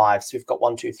 5, 5. So we've got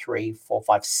 1, 2, 3, 4,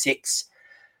 5,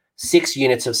 6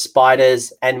 units of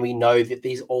spiders, and we know that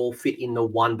these all fit in the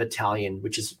 1 battalion,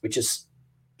 which is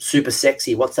super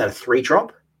sexy. What's that, a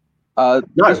 3-drop?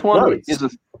 This one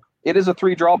is a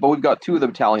 3-drop, but we've got 2 of the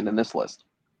battalion in this list.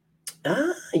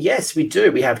 Yes, we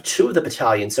do. We have 2 of the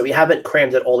battalions, so we haven't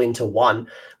crammed it all into 1.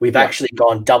 We've actually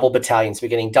gone double battalions. We're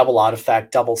getting double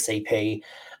artifact, double CP,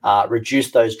 reduce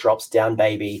those drops down,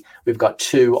 baby. We've got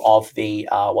 2 of the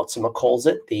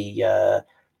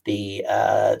the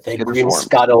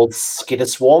Grimscuttle Skitter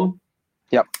Swarm.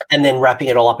 Yep. And then wrapping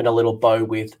it all up in a little bow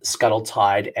with Scuttle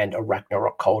Tide and a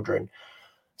Ragnarok Cauldron.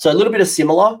 So a little bit of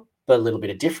similar, but a little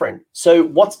bit of different. So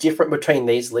what's different between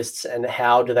these lists, and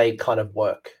how do they kind of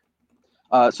work?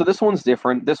 So this one's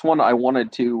different. This one I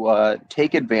wanted to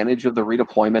take advantage of the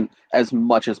redeployment as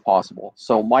much as possible.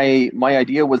 So my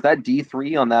idea was that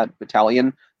D3 on that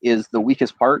battalion is the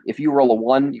weakest part. If you roll a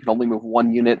 1, you can only move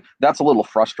 1 unit. That's a little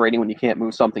frustrating when you can't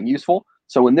move something useful.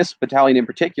 So in this battalion in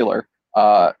particular,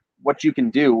 what you can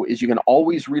do is you can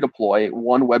always redeploy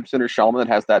 1 Web Center Shaman that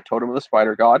has that Totem of the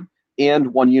Spider God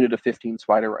and 1 unit of 15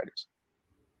 Spider Riders.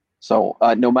 So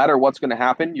no matter what's going to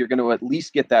happen, you're going to at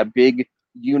least get that big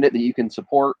unit that you can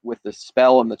support with the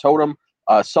spell and the totem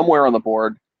somewhere on the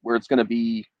board where it's going to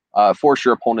be force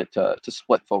your opponent to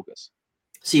split focus.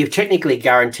 So you've technically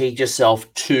guaranteed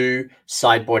yourself 2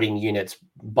 sideboarding units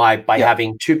by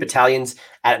having 2 battalions.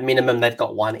 At minimum, they've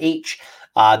got 1 each.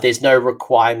 There's no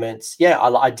requirements. Yeah,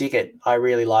 I dig it. I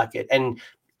really like it. And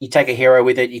you take a hero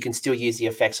with it, you can still use the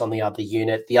effects on the other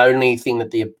unit. The only thing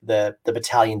that the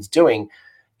battalion's doing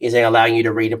is they're allowing you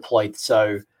to redeploy.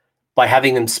 So by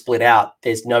having them split out,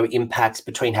 there's no impacts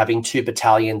between having 2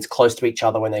 battalions close to each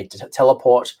other when they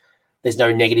teleport. There's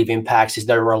no negative impacts. There's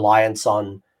no reliance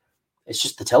on. It's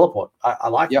just the teleport. I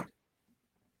like it.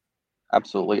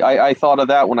 Absolutely. I thought of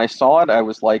that when I saw it. I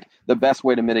was like, the best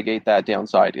way to mitigate that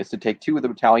downside is to take 2 of the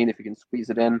battalion if you can squeeze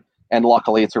it in. And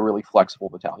luckily, it's a really flexible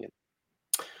battalion.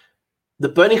 The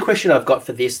burning question I've got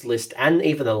for this list and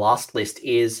even the last list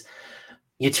is,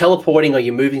 you're teleporting or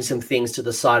you're moving some things to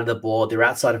the side of the board. They're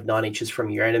outside of 9 inches from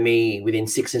your enemy, within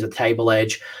 6 inches of table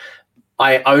edge.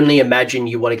 I only imagine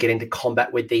you want to get into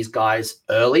combat with these guys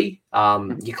early.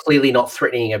 You're clearly not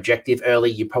threatening objective early.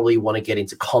 You probably want to get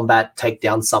into combat, take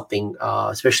down something,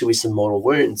 especially with some mortal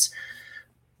wounds.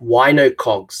 Why no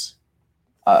cogs?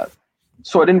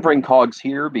 So I didn't bring cogs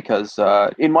here because,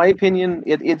 in my opinion,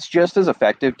 it's just as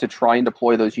effective to try and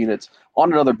deploy those units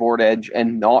on another board edge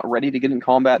and not ready to get in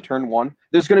combat turn 1.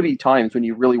 There's going to be times when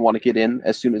you really want to get in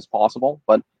as soon as possible,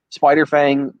 but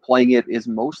Spiderfang playing it is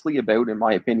mostly about, in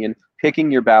my opinion,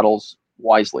 picking your battles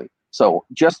wisely. So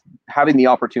just having the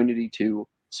opportunity to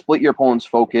split your opponent's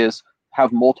focus,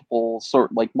 have multiple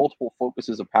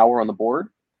focuses of power on the board,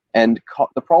 and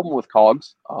the problem with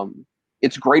cogs,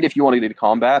 it's great if you want to get into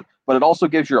combat, but it also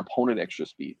gives your opponent extra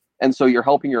speed. And so you're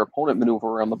helping your opponent maneuver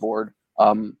around the board.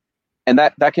 And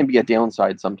that can be a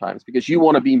downside sometimes because you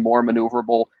want to be more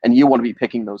maneuverable and you want to be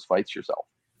picking those fights yourself.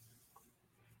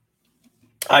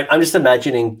 I'm just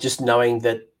imagining, just knowing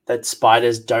that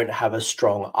spiders don't have a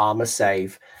strong armor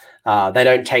save. They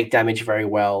don't take damage very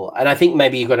well. And I think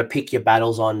maybe you've got to pick your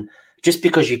battles on, just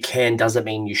because you can doesn't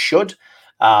mean you should.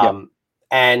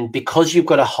 And because you've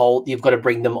got to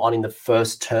bring them on in the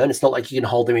first turn. It's not like you can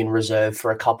hold them in reserve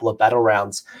for a couple of battle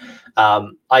rounds. I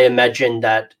imagine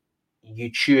that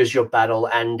you choose your battle,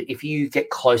 and if you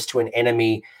get close to an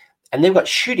enemy and they've got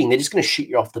shooting, they're just going to shoot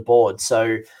you off the board.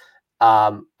 So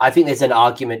I think there's an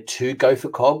argument to go for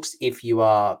cogs if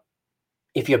you're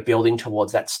building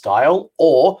towards that style,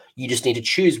 or you just need to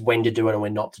choose when to do it and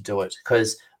when not to do it,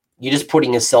 because you're just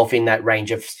putting yourself in that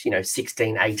range of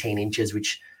 16, 18 inches,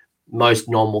 which most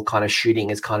normal kind of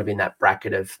shooting is kind of in that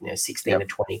bracket of 16 to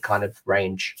 20 kind of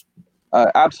range.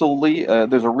 Absolutely.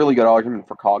 There's a really good argument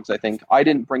for cogs, I think. I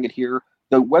didn't bring it here.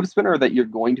 The web spinner that you're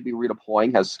going to be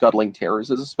redeploying has Scuttling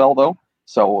Terrors as a spell, though.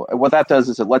 So what that does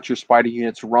is it lets your spider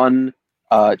units run,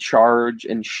 charge,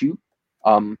 and shoot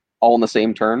all in the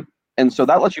same turn. And so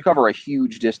that lets you cover a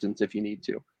huge distance if you need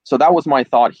to. So that was my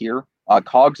thought here.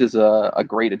 Cogs is a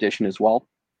great addition as well,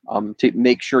 to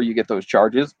make sure you get those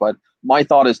charges. But my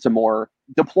thought is to more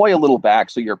deploy a little back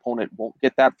so your opponent won't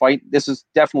get that fight. This is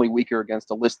definitely weaker against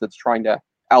a list that's trying to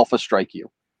alpha strike you.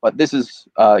 But this is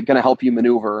going to help you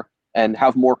maneuver and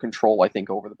have more control, I think,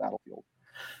 over the battlefield.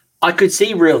 I could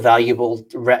see real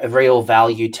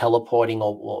value teleporting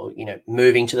or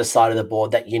moving to the side of the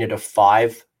board that unit of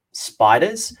 5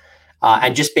 spiders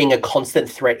and just being a constant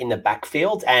threat in the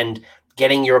backfield and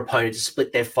getting your opponent to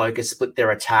split their focus, split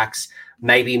their attacks,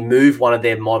 maybe move one of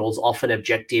their models off an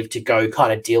objective to go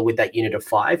kind of deal with that unit of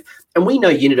 5. And we know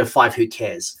unit of 5, who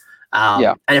cares?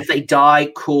 And if they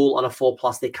die, cool, on a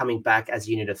 4+, they're coming back as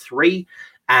unit of 3.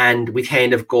 And with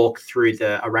Hand of Gork through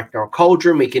the Arachnarok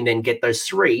Cauldron, we can then get those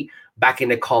 3 back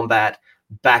into combat,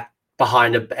 back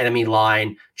behind an enemy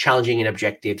line, challenging an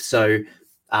objective. So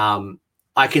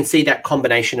I can see that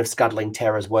combination of Scuttling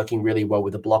Terrors working really well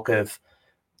with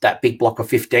that big block of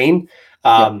 15.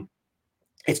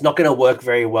 It's not going to work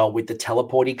very well with the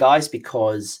teleporty guys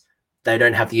because they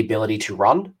don't have the ability to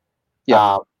run.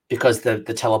 Because the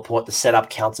teleport, the setup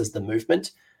counts as the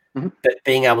movement. But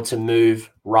being able to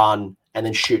move, run, and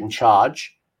then shoot and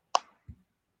charge,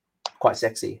 quite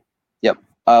sexy.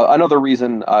 Another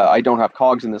reason I don't have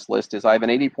cogs in this list is I have an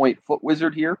 80-point foot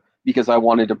wizard here because I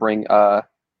wanted to bring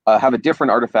have a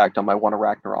different artifact on my one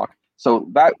Arachnarok. So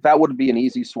that would be an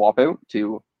easy swap out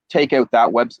to take out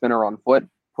that web spinner on foot,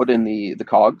 put in the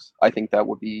cogs. I think that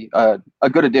would be a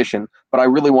good addition. But I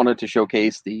really wanted to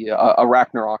showcase the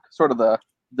Arachnarok, sort of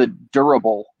the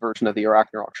durable version of the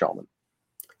Arachnarok Shaman.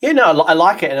 Yeah, no, I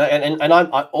like it, and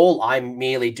all I'm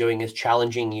merely doing is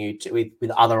challenging you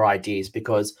with other ideas,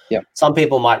 because some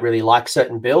people might really like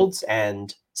certain builds,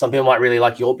 and some people might really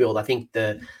like your build. I think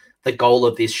the goal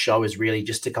of this show is really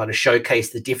just to kind of showcase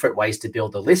the different ways to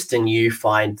build a list, and you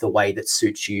find the way that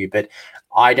suits you. But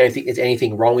I don't think there's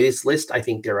anything wrong with this list. I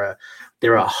think there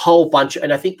are a whole bunch,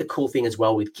 and I think the cool thing as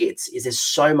well with Gitz is there's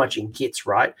so much in Gitz,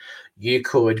 right? You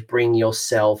could bring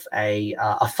yourself a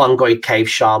fungoid cave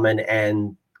shaman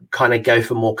and kind of go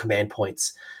for more command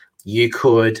points. You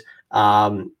could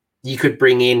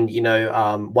bring in,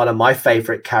 one of my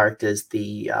favorite characters,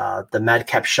 the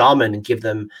Madcap Shaman, and give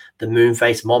them the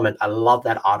Moonface Moment. I love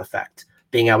that artifact,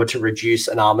 being able to reduce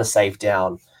an armor save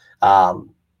down.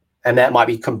 And that might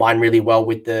be combined really well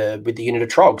with the unit of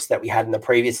Trogs that we had in the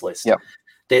previous list. Yep.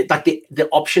 The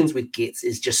options with Gitz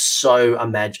is just so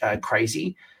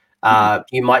crazy.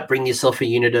 You might bring yourself a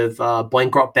unit of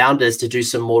Boingrot Bounders to do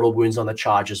some mortal wounds on the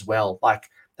charge as well. Like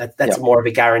that's more of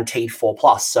a guaranteed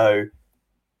 4+. So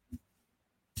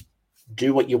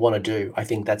do what you want to do. I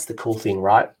think that's the cool thing,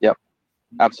 right? Yep,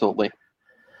 absolutely.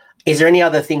 Is there any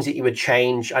other things that you would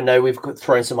change? I know we've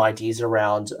thrown some ideas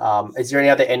around. Is there any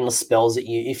other endless spells that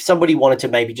if somebody wanted to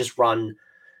maybe just run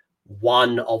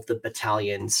one of the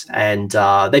battalions and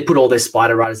they put all their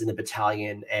Spider Riders in the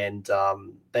battalion, and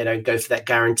they don't go for that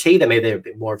guarantee, they're a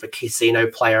bit more of a casino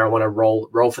player, I want to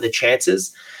roll for the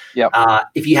chances.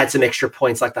 If you had some extra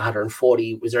points like the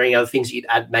 140, was there any other things you'd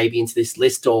add maybe into this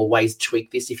list, or ways to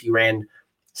tweak this if you ran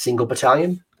single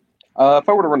battalion? If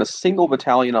I were to run a single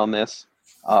battalion on this,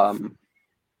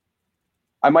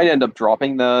 I might end up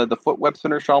dropping the foot web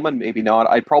spinner shaman, maybe not.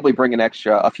 I'd probably bring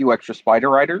a few extra Spider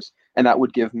Riders, and that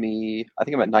would give me, I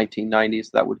think I'm at 1990, so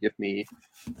that would give me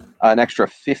an extra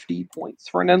 50 points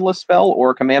for an endless spell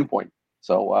or a command point.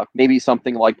 So maybe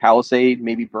something like Palisade,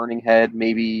 maybe Burning Head,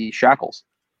 maybe Shackles.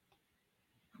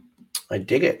 I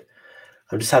dig it.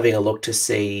 I'm just having a look to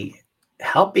see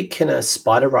how big can a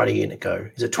Spider Rider unit go.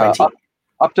 Is it 20?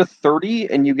 Up to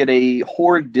 30, and you get a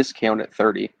horde discount at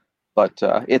 30. But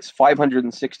it's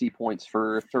 560 points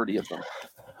for 30 of them.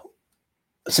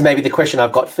 So maybe the question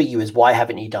I've got for you is, why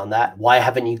haven't you done that? Why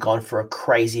haven't you gone for a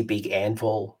crazy big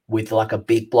anvil with like a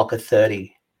big block of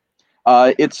 30?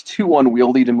 It's too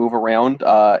unwieldy to move around,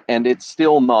 and it's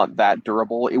still not that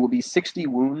durable. It would be 60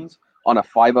 wounds on a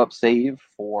 5-up save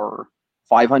for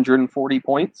 540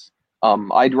 points.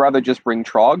 I'd rather just bring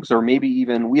Trogs, or maybe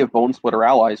even we have Bone Splitter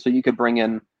allies, so you could bring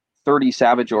in 30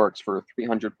 Savage Orcs for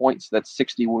 300 points. That's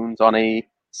 60 wounds on a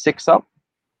 6-up.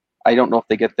 I don't know if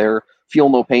they get their Feel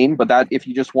No Pain, but that, if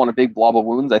you just want a big blob of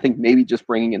wounds, I think maybe just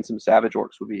bringing in some Savage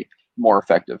Orcs would be more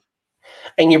effective.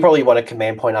 And you probably want a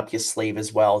command point up your sleeve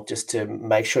as well, just to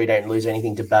make sure you don't lose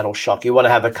anything to Battle Shock. You want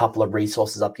to have a couple of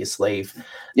resources up your sleeve.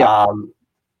 Yeah.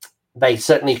 They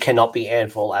certainly cannot be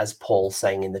Anvil, as Paul's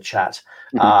saying in the chat.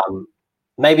 Mm-hmm.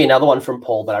 Maybe another one from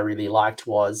Paul that I really liked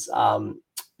was,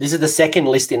 this is the second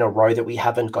list in a row that we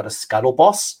haven't got a Scuttle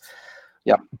Boss.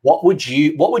 Yeah. What would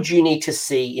you need to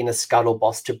see in a Scuttle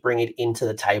Boss to bring it into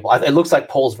the table? It looks like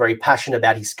Paul's very passionate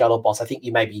about his Scuttle Boss. I think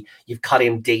you've cut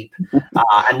him deep,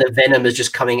 and the venom is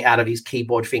just coming out of his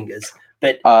keyboard fingers.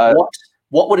 But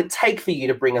what would it take for you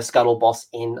to bring a Scuttle Boss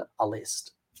in a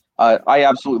list? I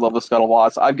absolutely love the Scuttle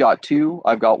Boss. I've got two.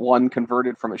 I've got one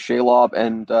converted from a Shelob,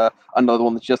 and another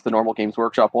one that's just the normal Games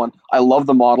Workshop one. I love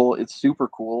the model. It's super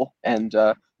cool. And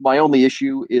my only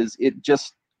issue is it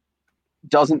just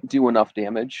doesn't do enough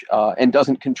damage and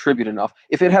doesn't contribute enough.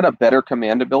 If it had a better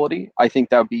command ability, I think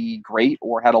that would be great,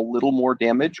 or had a little more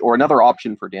damage, or another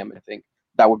option for damage, I think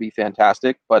that would be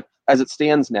fantastic. But as it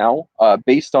stands now,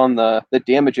 based on the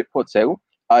damage it puts out,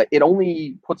 it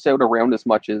only puts out around as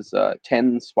much as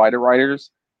 10 Spider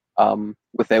Riders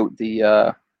without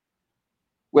the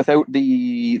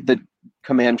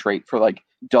command trait for like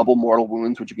double mortal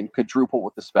wounds, which you can quadruple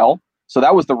with the spell. So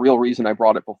that was the real reason I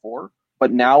brought it before.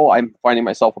 But now I'm finding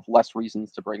myself with less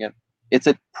reasons to bring it. It's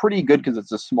a pretty good because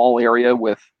it's a small area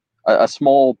with a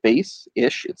small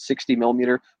base-ish. It's 60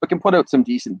 millimeter, but can put out some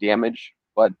decent damage.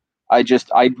 But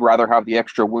I'd rather have the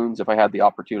extra wounds if I had the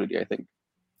opportunity, I think.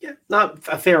 Yeah, no,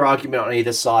 a fair argument on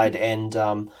either side, and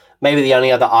maybe the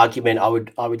only other argument I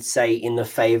would say in the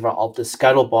favor of the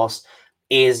Scuttle Boss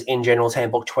is in General's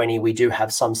Handbook 20, we do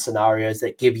have some scenarios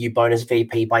that give you bonus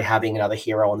VP by having another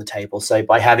hero on the table. So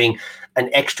by having an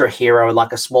extra hero,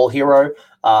 like a small hero,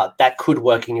 that could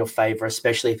work in your favor,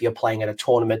 especially if you're playing at a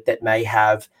tournament that may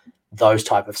have those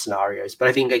type of scenarios. But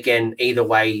I think, again, either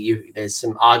way, there's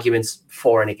some arguments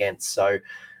for and against. So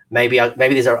maybe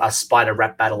there's a spider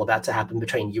rap battle about to happen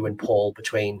between you and Paul,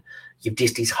 between you've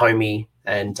dissed his homie,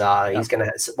 and he's going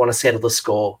to want to settle the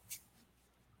score.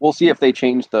 We'll see if they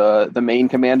change the main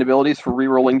command abilities for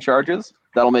re-rolling charges.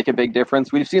 That'll make a big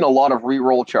difference. We've seen a lot of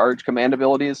re-roll charge command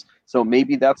abilities, so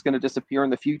maybe that's going to disappear in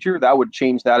the future. That would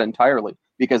change that entirely,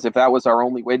 because if that was our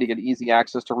only way to get easy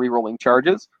access to re-rolling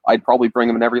charges, I'd probably bring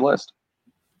them in every list.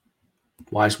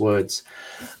 Wise words.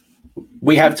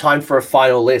 We have time for a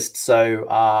final list. So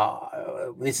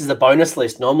this is a bonus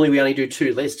list. Normally we only do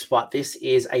 2 lists, but this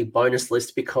is a bonus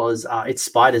list because it's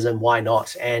spiders, and why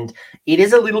not? And it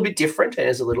is a little bit different and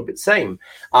is a little bit same.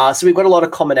 So we've got a lot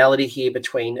of commonality here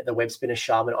between the Web Spinner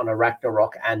Shaman on a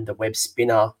Ragnarok and the Web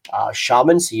Spinner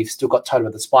Shaman. So you've still got Totem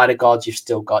of the Spider Gods. You've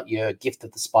still got your Gift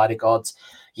of the Spider Gods.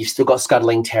 You've still got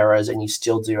Scuttling Terrors, and you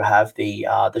still do have the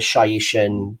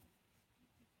Shyish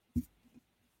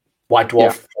White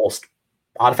Dwarf Forced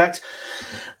artifact.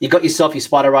 You got yourself your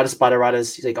Spider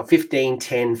Riders. So you got 15,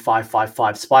 10, 5, 5,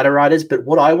 5 Spider Riders. But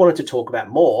what I wanted to talk about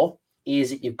more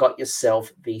is that you've got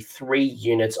yourself the 3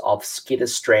 units of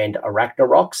Skitterstrand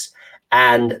Arachnaroks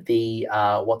and the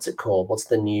what's it called? What's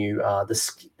the new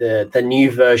the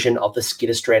new version of the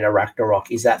Skitterstrand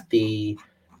Arachnarok? Is that the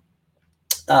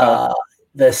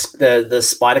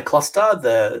spider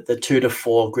cluster, the 2 to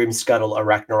 4 Grimscuttle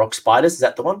Arachnarok spiders? Is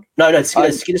that the one? No,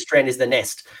 Skitterstrand is the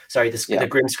nest. Sorry, the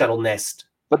Grimscuttle nest.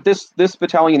 But this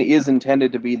battalion is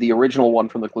intended to be the original one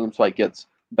from the Gloomspite Gitz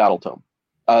Battle Tome.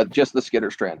 Just the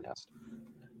Skitterstrand nest.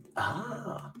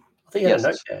 I think I had a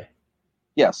note there.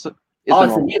 Yes.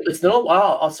 It's the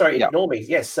normal. Oh, sorry, Yeah. ignore me.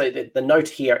 Yes, so the note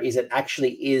here is it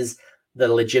actually is the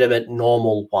legitimate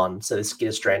normal one, so the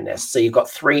Skitterstrand nest. So you've got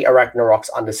 3 Arachnaroks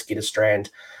under Skitterstrand,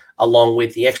 along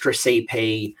with the extra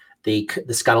CP, the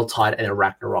Scuttletide, and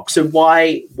Arachnarok. So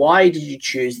why did you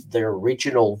choose the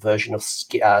original version of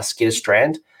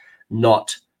Skitterstrand,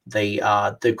 not the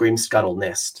Grimscuttle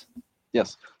nest?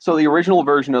 Yes. So the original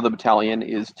version of the battalion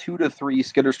is 2 to 3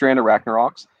 Skitterstrand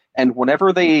Arachnaroks, and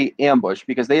whenever they ambush,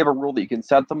 because they have a rule that you can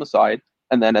set them aside,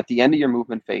 and then at the end of your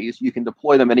movement phase, you can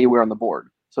deploy them anywhere on the board.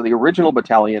 So the original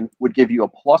battalion would give you a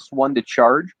 +1 to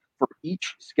charge for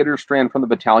each Skitterstrand from the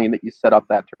battalion that you set up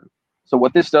that turn. So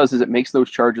what this does is it makes those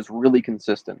charges really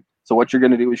consistent. So what you're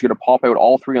going to do is you're going to pop out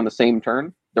all 3 on the same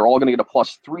turn. They're all going to get a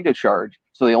 +3 to charge,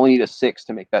 so they only need a 6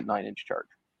 to make that 9-inch charge.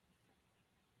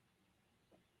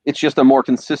 It's just a more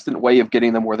consistent way of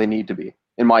getting them where they need to be,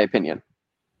 in my opinion.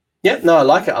 Yeah, no, I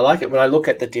like it. When I look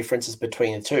at the differences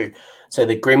between the two. So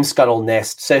the Grimscuttle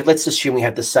nest. So let's assume we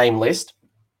have the same list.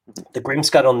 The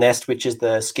Grimscuttle nest, which is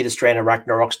the Skitterstrand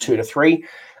Arachnaroks 2 to 3,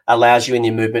 allows you in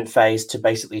your movement phase to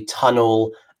basically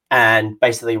tunnel and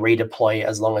basically redeploy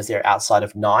as long as they're outside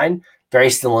of 9.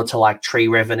 Very similar to like Tree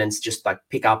Revenants, just like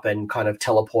pick up and kind of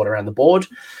teleport around the board.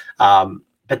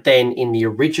 But then in the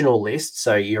original list,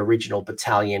 so your original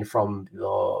battalion from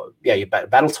your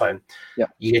battle tome,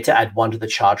 you get to add 1 to the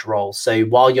charge roll. So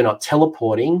while you're not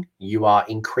teleporting, you are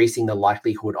increasing the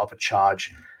likelihood of a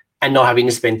charge and not having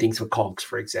to spend things for cogs,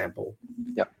 for example.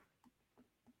 Yeah.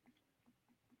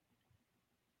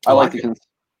 I like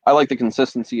the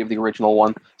consistency of the original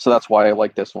one, so that's why I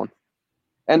like this one.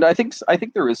 And I think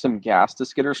there is some gas to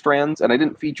Skitterstrands, and I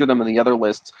didn't feature them in the other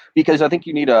lists because I think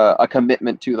you need a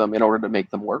commitment to them in order to make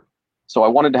them work. So I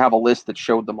wanted to have a list that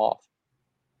showed them off.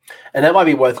 And that might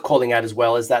be worth calling out as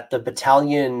well, is that the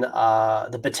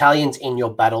battalions in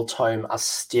your battle tome are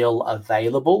still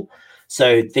available.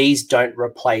 So these don't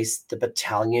replace the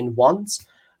battalion ones.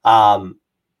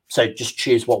 So just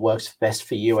choose what works best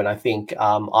for you. And I think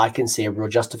I can see a real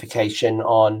justification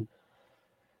on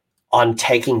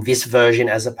taking this version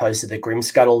as opposed to the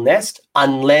Grimscuttle nest,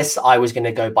 unless I was going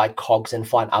to go by cogs and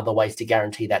find other ways to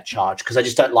guarantee that charge, because I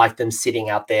just don't like them sitting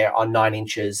out there on 9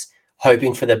 inches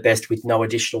hoping for the best with no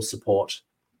additional support.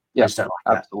 Yeah, I just don't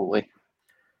like that. Absolutely.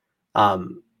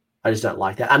 I just don't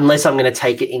like that unless I'm going to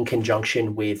take it in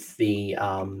conjunction with the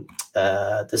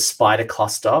spider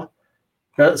cluster.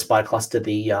 Not the spider cluster,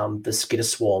 the Skitter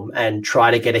Swarm, and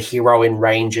try to get a hero in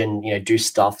range and do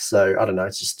stuff. So I don't know.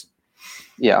 It's just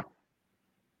a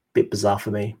bit bizarre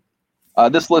for me.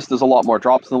 This list is a lot more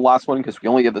drops than the last one because we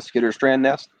only have the Skitterstrand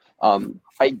nest.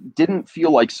 I didn't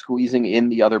feel like squeezing in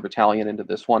the other battalion into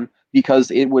this one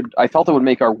because I felt it would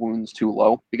make our wounds too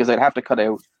low because I'd have to cut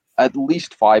out at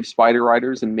least 5 Spider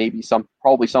Riders and maybe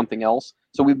probably something else.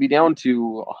 So we'd be down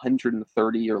to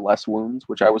 130 or less wounds,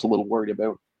 which I was a little worried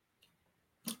about.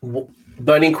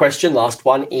 Burning question, last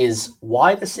one, is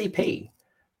why the CP?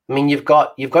 I mean, you've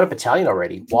got a battalion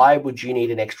already. Why would you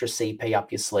need an extra CP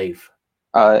up your sleeve?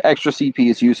 Extra CP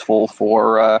is useful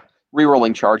for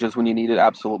Rerolling charges when you need it,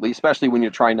 absolutely, especially when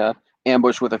you're trying to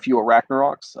ambush with a few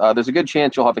Arachnaroks. There's a good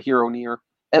chance you'll have a hero near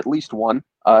at least one.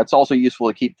 It's also useful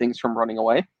to keep things from running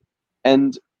away.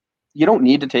 And you don't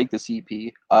need to take the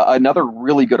CP. Another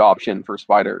really good option for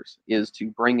spiders is to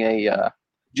bring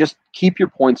just keep your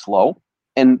points low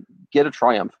and get a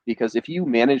triumph, because if you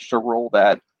manage to roll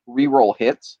that reroll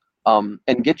hits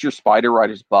and get your spider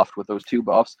riders buffed with those 2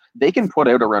 buffs, they can put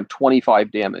out around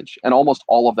 25 damage, and almost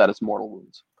all of that is mortal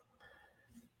wounds.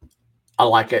 I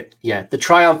like it. Yeah, the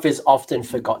triumph is often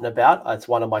forgotten about. It's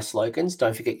one of my slogans.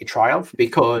 Don't forget your triumph,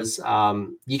 because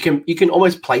you can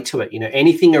almost play to it.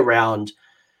 Anything around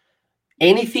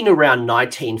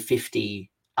 1950,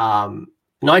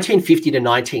 1950 to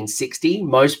 1960,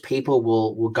 most people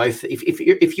will go for.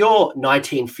 If you're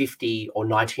 1950 or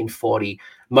 1940,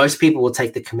 most people will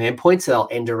take the command points. So they'll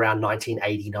end around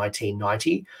 1980,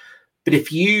 1990. But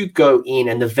if you go in,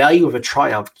 and the value of a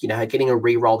triumph, getting a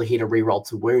reroll to hit, a reroll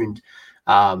to wound,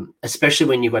 especially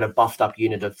when you've got a buffed up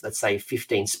unit of, let's say,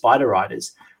 15 spider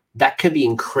riders, that can be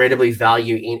incredibly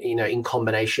value in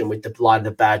combination with the Light of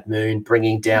the Bad Moon,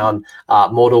 bringing down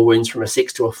mortal wounds from a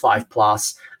 6 to a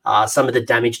 5+. Some of the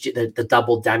damage, the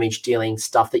double damage dealing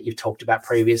stuff that you've talked about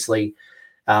previously.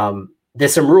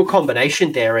 There's some real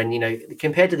combination there, and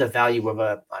compared to the value of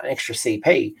an extra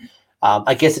CP.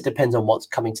 I guess it depends on what's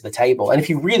coming to the table. And if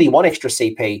you really want extra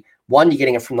CP, one, you're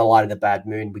getting it from the Light of the Bad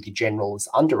Moon with your generals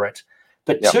under it.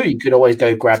 But two, you could always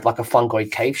go grab like a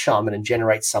Fungoid Cave Shaman and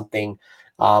generate something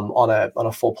on a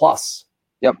 4+.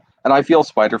 Yep. And I feel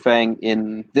Spiderfang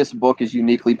in this book is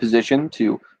uniquely positioned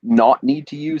to not need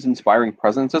to use Inspiring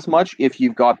Presence as much if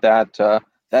you've got that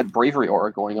Bravery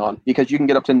aura going on, because you can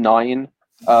get up to 9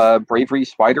 Bravery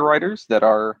Spider Riders that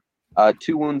are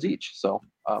 2 wounds each. So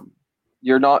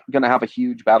you're not going to have a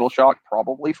huge battle shock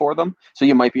probably for them, so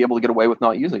you might be able to get away with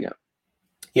not using it.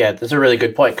 Yeah, that's a really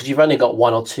good point, because you've only got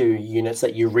 1 or 2 units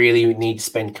that you really need to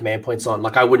spend command points on.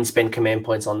 Like, I wouldn't spend command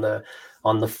points on the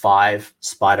 5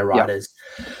 spider riders.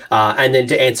 And then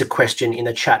to answer a question in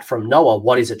the chat from Noah,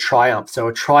 what is a triumph? So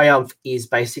a triumph is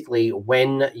basically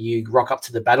when you rock up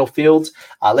to the battlefield.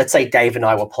 Let's say Dave and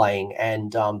I were playing,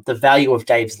 and the value of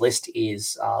Dave's list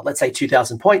is, let's say,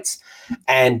 2,000 points,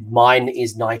 and mine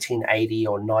is 1980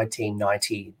 or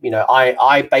 1990.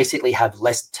 I basically have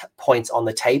less points on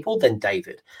the table than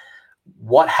David.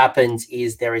 What happens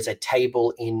is there is a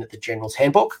table in the General's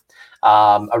Handbook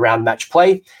around match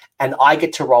play, and I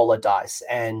get to roll a dice,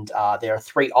 and there are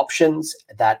 3 options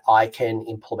that I can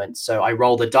implement. So I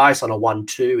roll the dice on a 1,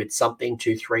 2, it's something,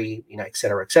 2, 3, et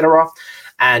cetera, et cetera.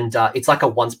 And it's like a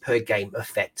once per game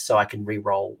effect. So I can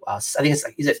reroll, I think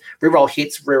is it reroll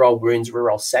hits, reroll wounds,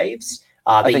 reroll saves?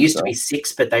 They used to be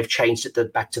 6, but they've changed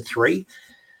it back to 3.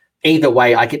 Either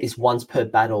way, I get this once per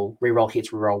battle, reroll hits,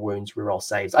 reroll wounds, reroll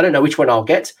saves. I don't know which one I'll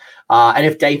get. And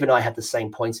if Dave and I have the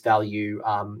same points value,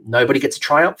 nobody gets a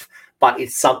triumph. But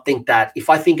it's something that if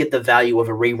I think of the value of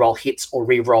a reroll hits or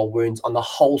reroll wounds on the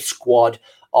whole squad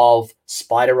of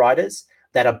spider riders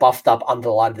that are buffed up under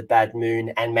the Light of the Bad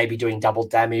Moon and maybe doing double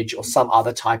damage or some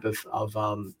other type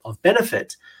of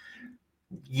benefit,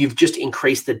 you've just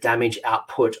increased the damage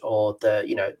output or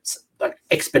the like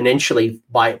exponentially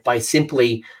by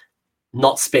simply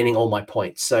not spending all my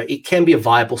points. So it can be a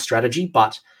viable strategy,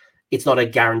 but it's not a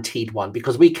guaranteed one,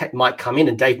 because we might come in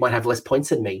and Dave might have less points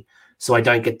than me, so I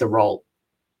don't get the roll.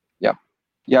 Yeah.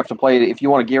 You have to play it. If you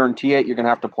want to guarantee it, you're going to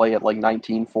have to play it like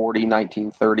 1940,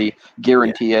 1930,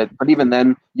 guarantee it. But even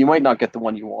then, you might not get the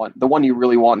one you want. The one you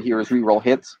really want here is reroll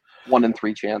hits, 1 in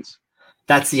 3 chance.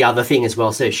 That's the other thing as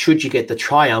well. So should you get the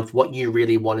triumph, what you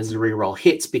really want is the reroll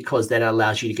hits, because that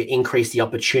allows you to increase the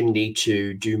opportunity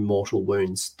to do mortal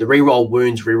wounds. The reroll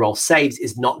wounds, reroll saves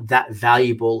is not that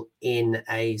valuable in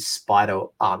a spider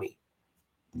army.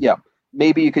 Yeah.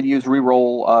 Maybe you could use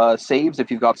reroll saves if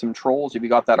you've got some trolls. If you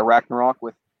got that Arachnarok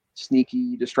with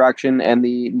sneaky distraction and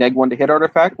the neg 1 to hit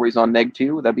artifact where he's on neg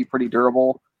 2, that'd be pretty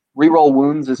durable. Reroll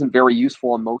wounds isn't very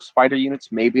useful in most spider units.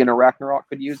 Maybe an Arachnarok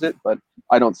could use it, but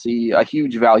I don't see a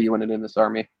huge value in it in this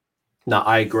army. No,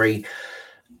 I agree.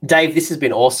 Dave, this has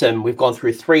been awesome. We've gone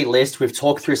through 3 lists. We've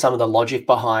talked through some of the logic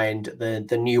behind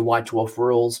the new White Dwarf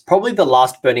rules. Probably the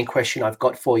last burning question I've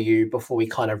got for you before we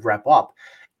kind of wrap up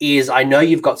is, I know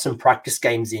you've got some practice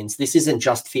games in. So this isn't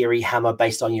just theory hammer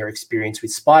based on your experience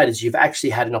with spiders. You've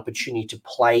actually had an opportunity to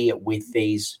play with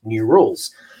these new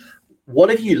rules. What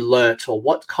have you learnt, or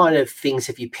what kind of things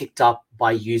have you picked up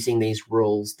by using these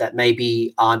rules that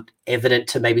maybe aren't evident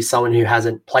to maybe someone who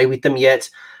hasn't played with them yet,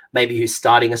 maybe who's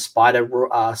starting a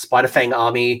Spiderfang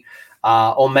army,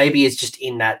 or maybe is just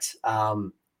in that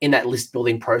list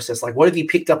building process? Like, what have you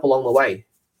picked up along the way?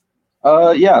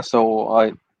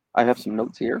 So I have some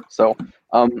notes here. So,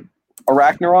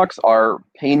 Arachnaroks are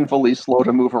painfully slow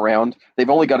to move around. They've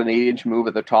only got an 8-inch move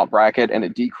at the top bracket, and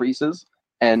it decreases.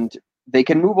 And they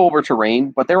can move over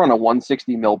terrain, but they're on a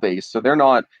 160 mil base, so they're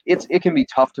not. It can be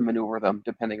tough to maneuver them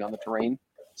depending on the terrain.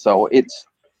 So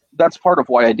that's part of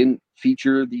why I didn't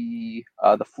feature the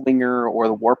Flinger or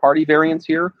the War Party variants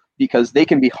here, because they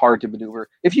can be hard to maneuver.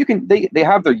 If you can, they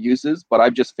have their uses, but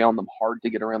I've just found them hard to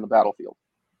get around the battlefield.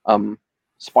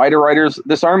 Spider Riders,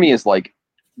 this army is like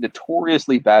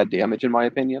notoriously bad damage in my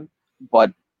opinion,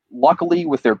 but luckily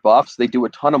with their buffs, they do a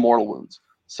ton of mortal wounds.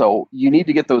 So you need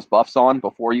to get those buffs on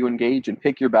before you engage and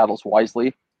pick your battles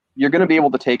wisely. You're going to be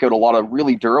able to take out a lot of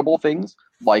really durable things.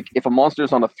 Like if a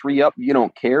monster's on a 3-up, you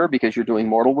don't care because you're doing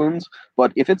mortal wounds.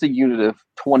 But if it's a unit of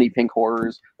 20 pink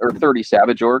horrors or 30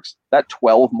 savage orcs, that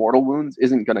 12 mortal wounds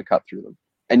isn't going to cut through them,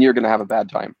 and you're going to have a bad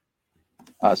time.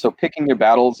 So picking your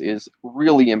battles is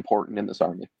really important in this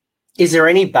army. Is there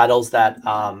any battles that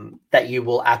that you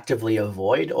will actively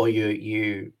avoid, or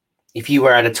you if you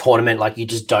were at a tournament like you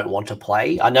just don't want to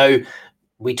play? I know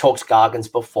we talked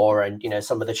Gargants before, and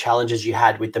some of the challenges you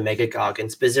had with the Mega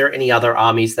Gargants. But is there any other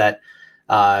armies that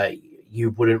you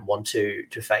wouldn't want to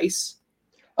face?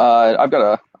 I've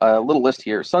got a little list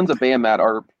here. Sons of Bahamut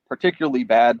are particularly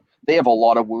bad. They have a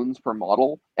lot of wounds per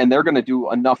model, and they're going to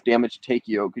do enough damage to take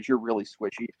you out because you're really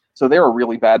squishy. So they're a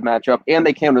really bad matchup, and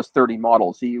they count as 30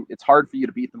 models. So it's hard for you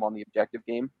to beat them on the objective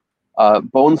game.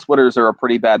 Bone Splitters are a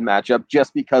pretty bad matchup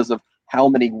just because of how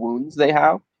many wounds they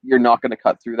have. You're not going to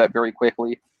cut through that very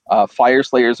quickly. Fire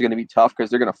Slayers are going to be tough because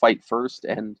they're going to fight first,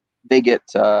 and they get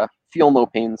feel no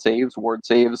pain saves, ward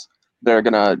saves. They're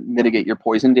going to mitigate your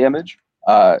poison damage.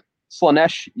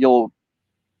 Slaanesh,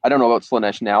 I don't know about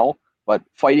Slaanesh now, but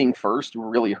fighting first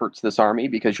really hurts this army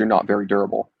because you're not very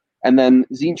durable. And then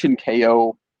Tzeentch and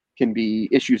KO can be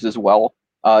issues as well.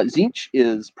 Tzeentch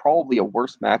is probably a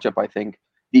worse matchup, I think,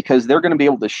 because they're going to be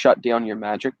able to shut down your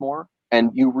magic more,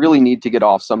 and you really need to get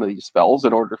off some of these spells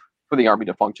in order for the army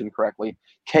to function correctly.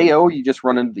 KO, you just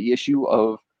run into the issue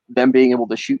of them being able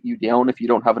to shoot you down if you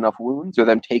don't have enough wounds, or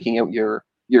them taking out your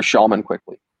shaman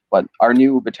quickly. But our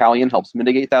new battalion helps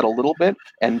mitigate that a little bit,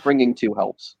 and bringing 2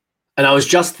 helps. And I was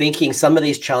just thinking, some of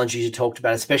these challenges you talked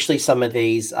about, especially some of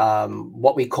these,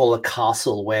 what we call a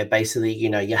castle, where basically,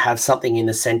 you have something in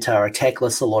the center, a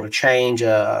Teclis, a lot of change,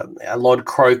 a Lord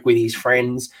Croak with his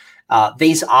friends,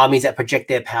 these armies that project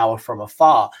their power from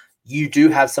afar. You do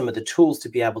have some of the tools to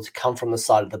be able to come from the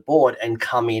side of the board and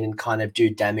come in and kind of do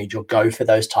damage or go for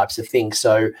those types of things.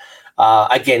 So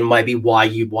again, maybe why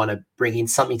you want to bring in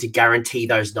something to guarantee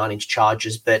those 9-inch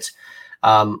charges. But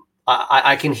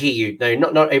I can hear you.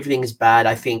 No, not everything is bad.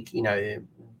 I think,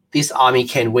 this army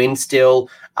can win still.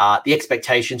 The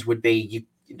expectations would be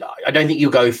I don't think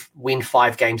you'll go win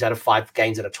 5 games out of 5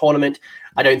 games at a tournament.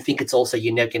 I don't think it's also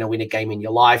you're never going to win a game in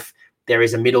your life. There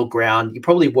is a middle ground. You're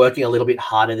probably working a little bit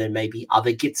harder than maybe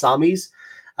other Gitz armies.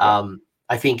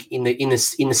 I think in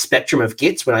the spectrum of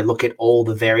Gitz, when I look at all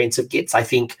the variants of Gitz, I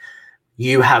think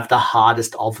you have the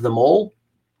hardest of them all.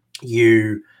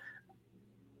 You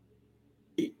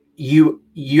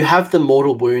have the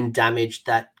mortal wound damage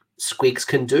that Squigs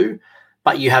can do,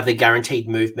 but you have the guaranteed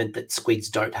movement that Squigs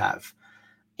don't have.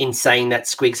 In saying that,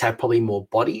 Squigs have probably more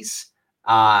bodies,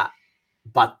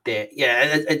 but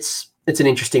it's an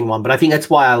interesting one. But I think that's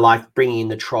why I like bringing in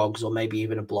the Trogs, or maybe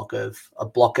even a block of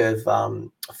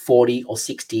 40 or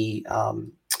 60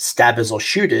 stabbers or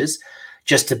shooters,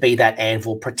 just to be that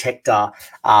anvil protector,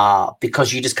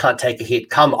 because you just can't take a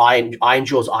hit. Come Iron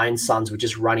Jaws, Iron Suns would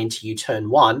just run into you turn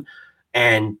 1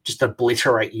 and just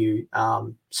obliterate you.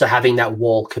 So having that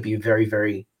wall could be very,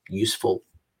 very useful.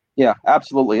 Yeah,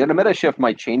 absolutely. And a meta shift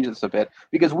might change this a bit,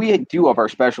 because we do have our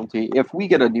specialty. If we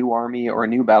get a new army or a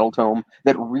new battle tome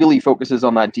that really focuses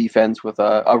on that defense with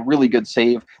a really good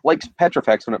save, like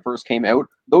Petrifex when it first came out,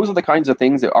 those are the kinds of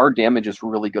things that our damage is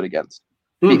really good against.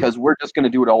 Because we're just going to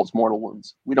do it all as mortal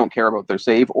wounds. We don't care about their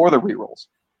save or the rerolls.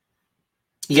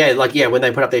 Yeah, when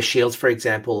they put up their shields, for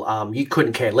example, you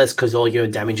couldn't care less because all your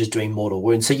damage is doing mortal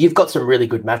wounds. So you've got some really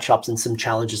good matchups and some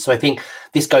challenges. So I think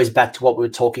this goes back to what we were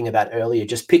talking about earlier,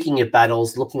 just picking your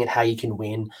battles, looking at how you can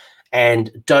win,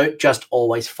 and don't just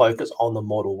always focus on the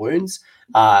mortal wounds.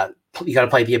 You got to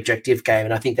play the objective game,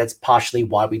 and I think that's partially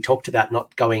why we talked about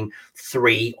not going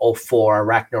 3 or 4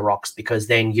 Arachnaroks, because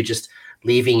then you're just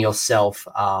leaving yourself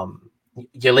open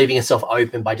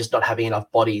by just not having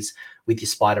enough bodies with your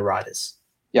Spider Riders.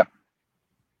 Yep.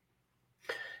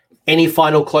 Any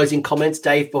final closing comments,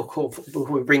 Dave, before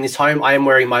we bring this home? I am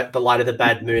wearing the Light of the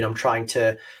Bad Moon. I'm trying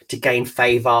to gain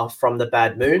favor from the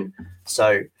Bad Moon.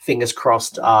 So fingers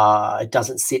crossed it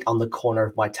doesn't sit on the corner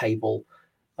of my table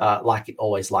like it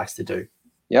always likes to do.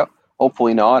 Yep.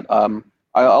 Hopefully not.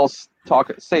 I'll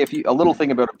say a little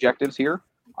thing about objectives here.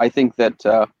 I think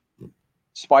that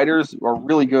spiders are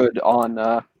really good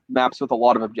on maps with a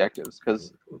lot of objectives,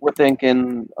 because we're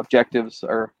thinking objectives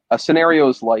or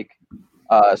scenarios like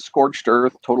Scorched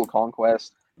Earth, Total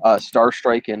Conquest, Star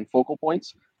Strike, and Focal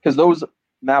Points, because those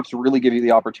maps really give you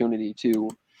the opportunity to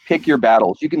pick your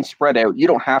battles. You can spread out. You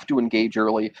don't have to engage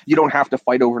early. You don't have to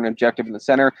fight over an objective in the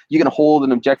center. You can hold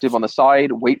an objective on the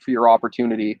side, wait for your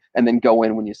opportunity, and then go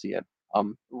in when you see it.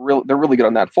 They're really good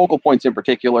on that. Focal Points in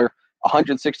particular,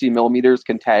 160 millimeters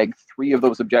can tag 3 of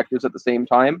those objectives at the same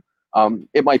time.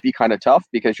 It might be kind of tough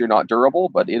because you're not durable,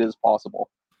 but it is possible.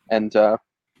 And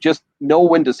just know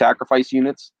when to sacrifice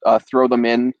units, throw them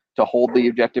in to hold the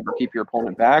objective or keep your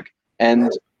opponent back,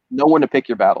 and know when to pick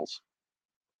your battles.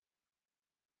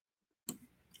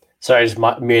 Sorry, I just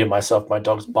muted myself. My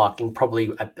dog's barking,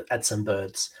 probably at some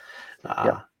birds.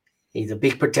 Yeah. He's a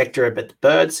big protector of the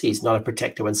birds. He's not a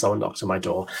protector when someone knocks on my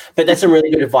door. But that's some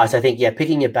really good advice. I think,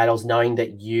 picking your battles, knowing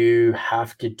that you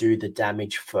have to do the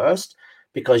damage first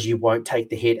because you won't take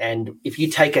the hit. And if you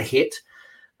take a hit,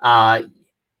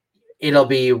 it'll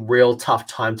be a real tough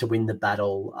time to win the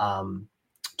battle,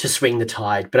 to swing the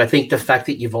tide. But I think the fact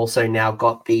that you've also now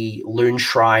got the Loon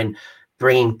Shrine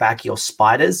bringing back your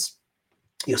spiders,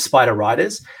 your spider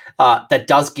riders, that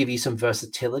does give you some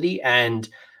versatility. And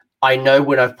I know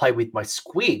when I've played with my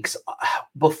squigs,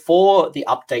 before the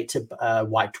update to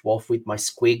White Dwarf with my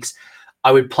squigs,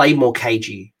 I would play more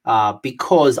cagey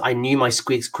because I knew my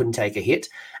squigs couldn't take a hit,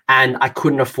 and I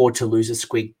couldn't afford to lose a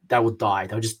squig. They would die.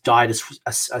 They would just die to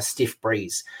a stiff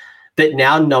breeze. But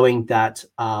now knowing that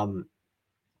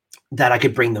that I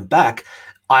could bring them back,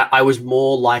 I was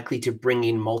more likely to bring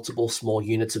in multiple small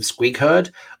units of squig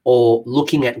herd, or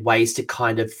looking at ways to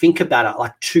kind of think about it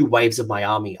like 2 waves of my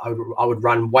army. I would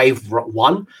run wave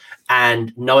 1,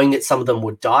 and knowing that some of them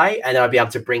would die, and then I'd be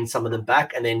able to bring some of them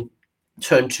back, and then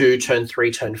turn 2, turn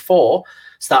 3, turn 4,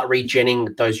 start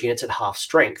regenning those units at half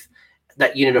strength.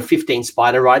 That unit of 15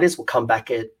 spider riders will come back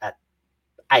at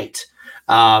 8.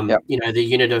 The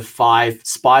unit of 5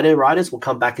 spider riders will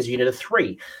come back as a unit of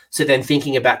 3. So then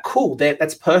thinking about, cool,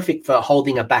 that's perfect for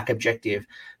holding a back objective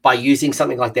by using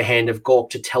something like the Hand of Gork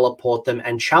to teleport them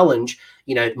and challenge.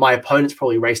 My opponent's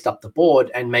probably raced up the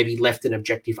board and maybe left an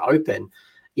objective open.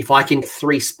 If I can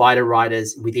 3 spider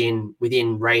riders within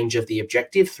range of the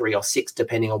objective, 3 or 6,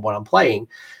 depending on what I'm playing,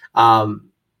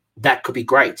 that could be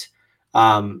great.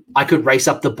 I could race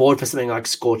up the board for something like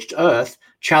Scorched Earth,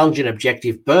 challenge an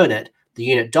objective, burn it, the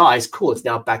unit dies, cool, it's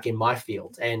now back in my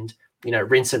field, and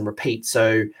rinse and repeat.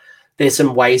 So there's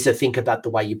some ways to think about the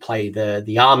way you play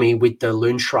the army, with the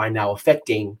Loon Shrine now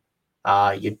affecting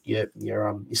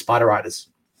your spider riders.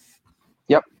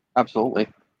 Yep, absolutely.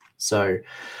 So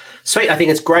sweet. I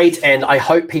think it's great, and I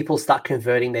hope people start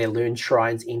converting their Loon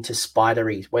Shrines into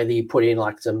spideries, whether you put in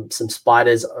like some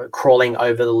spiders crawling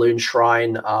over the Loon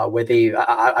Shrine,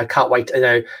 I can't wait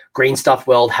to Green Stuff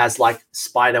World has like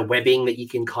spider webbing that you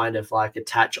can kind of like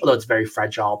attach, although it's very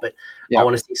fragile, but I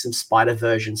want to see some spider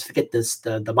versions. Forget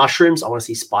the mushrooms. I want to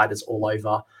see spiders all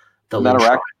over the Loon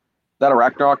Shrine. That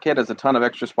Arachnarok kit has a ton of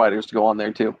extra spiders to go on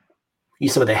there too.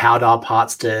 Use some of the Howdar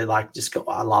parts to like just go.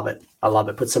 I love it.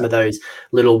 Put some of those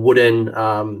little wooden,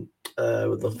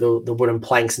 the wooden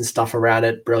planks and stuff around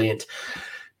it. Brilliant.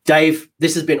 Dave,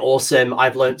 this has been awesome.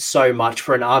 I've learned so much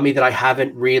for an army that I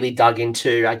haven't really dug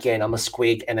into. Again, I'm a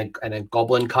squig and a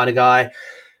goblin kind of guy.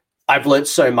 I've learned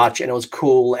so much, and it was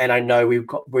cool. And I know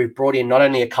we've brought in not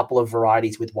only a couple of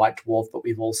varieties with White Dwarf, but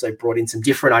we've also brought in some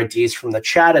different ideas from the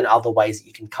chat and other ways that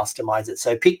you can customize it.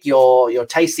 So pick your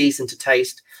taste season to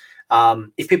taste.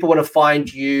 If people want to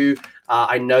find you,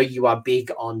 I know you are big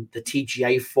on the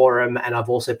TGA forum, and I've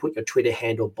also put your Twitter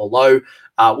handle below.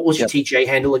 What was your TGA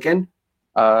handle again?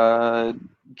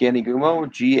 Ganigumo,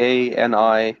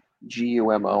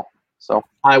 Ganigumo. So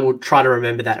I will try to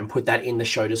remember that and put that in the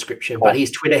show description. But his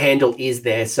Twitter handle is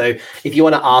there. So if you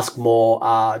want to ask more,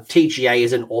 TGA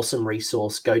is an awesome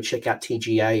resource. Go check out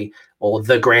TGA or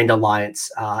the Grand Alliance.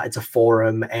 It's a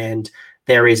forum, and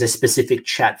there is a specific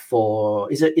chat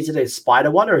for. Is it a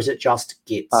spider one, or is it just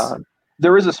Gitz?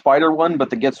 There is a spider one, but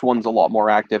the Gitz one's a lot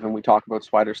more active, and we talk about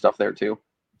spider stuff there too.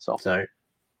 So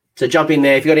jump in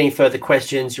there if you've got any further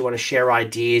questions. You want to share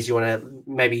ideas. You want to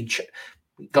maybe.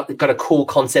 Got a cool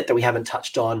concept that we haven't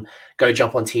touched on, go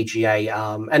jump on TGA.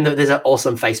 And there's an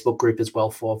awesome Facebook group as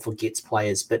well for Gitz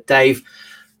players. But Dave,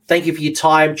 thank you for your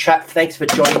time. Chat, thanks for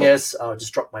joining us. I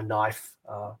just dropped my knife,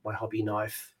 my hobby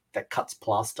knife that cuts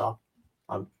plaster.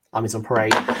 I'm on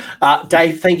parade.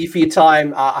 Dave, thank you for your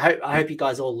time. I hope you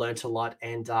guys all learnt a lot,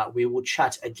 and we will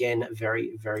chat again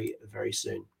very, very, very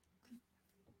soon.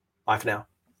 Bye for now.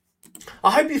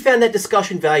 I hope you found that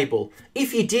discussion valuable.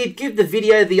 If you did, give the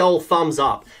video the old thumbs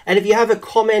up. And if you have a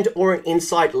comment or an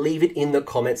insight, leave it in the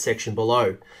comment section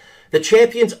below. The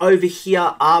champions over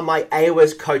here are my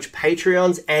AOS Coach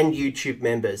Patreons and YouTube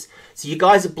members. So you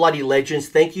guys are bloody legends.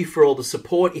 Thank you for all the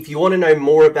support. If you want to know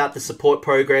more about the support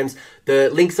programs, the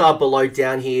links are below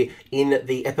down here in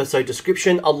the episode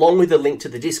description, along with a link to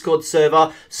the Discord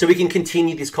server, so we can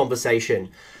continue this conversation.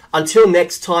 Until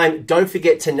next time, don't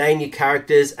forget to name your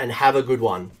characters and have a good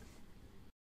one.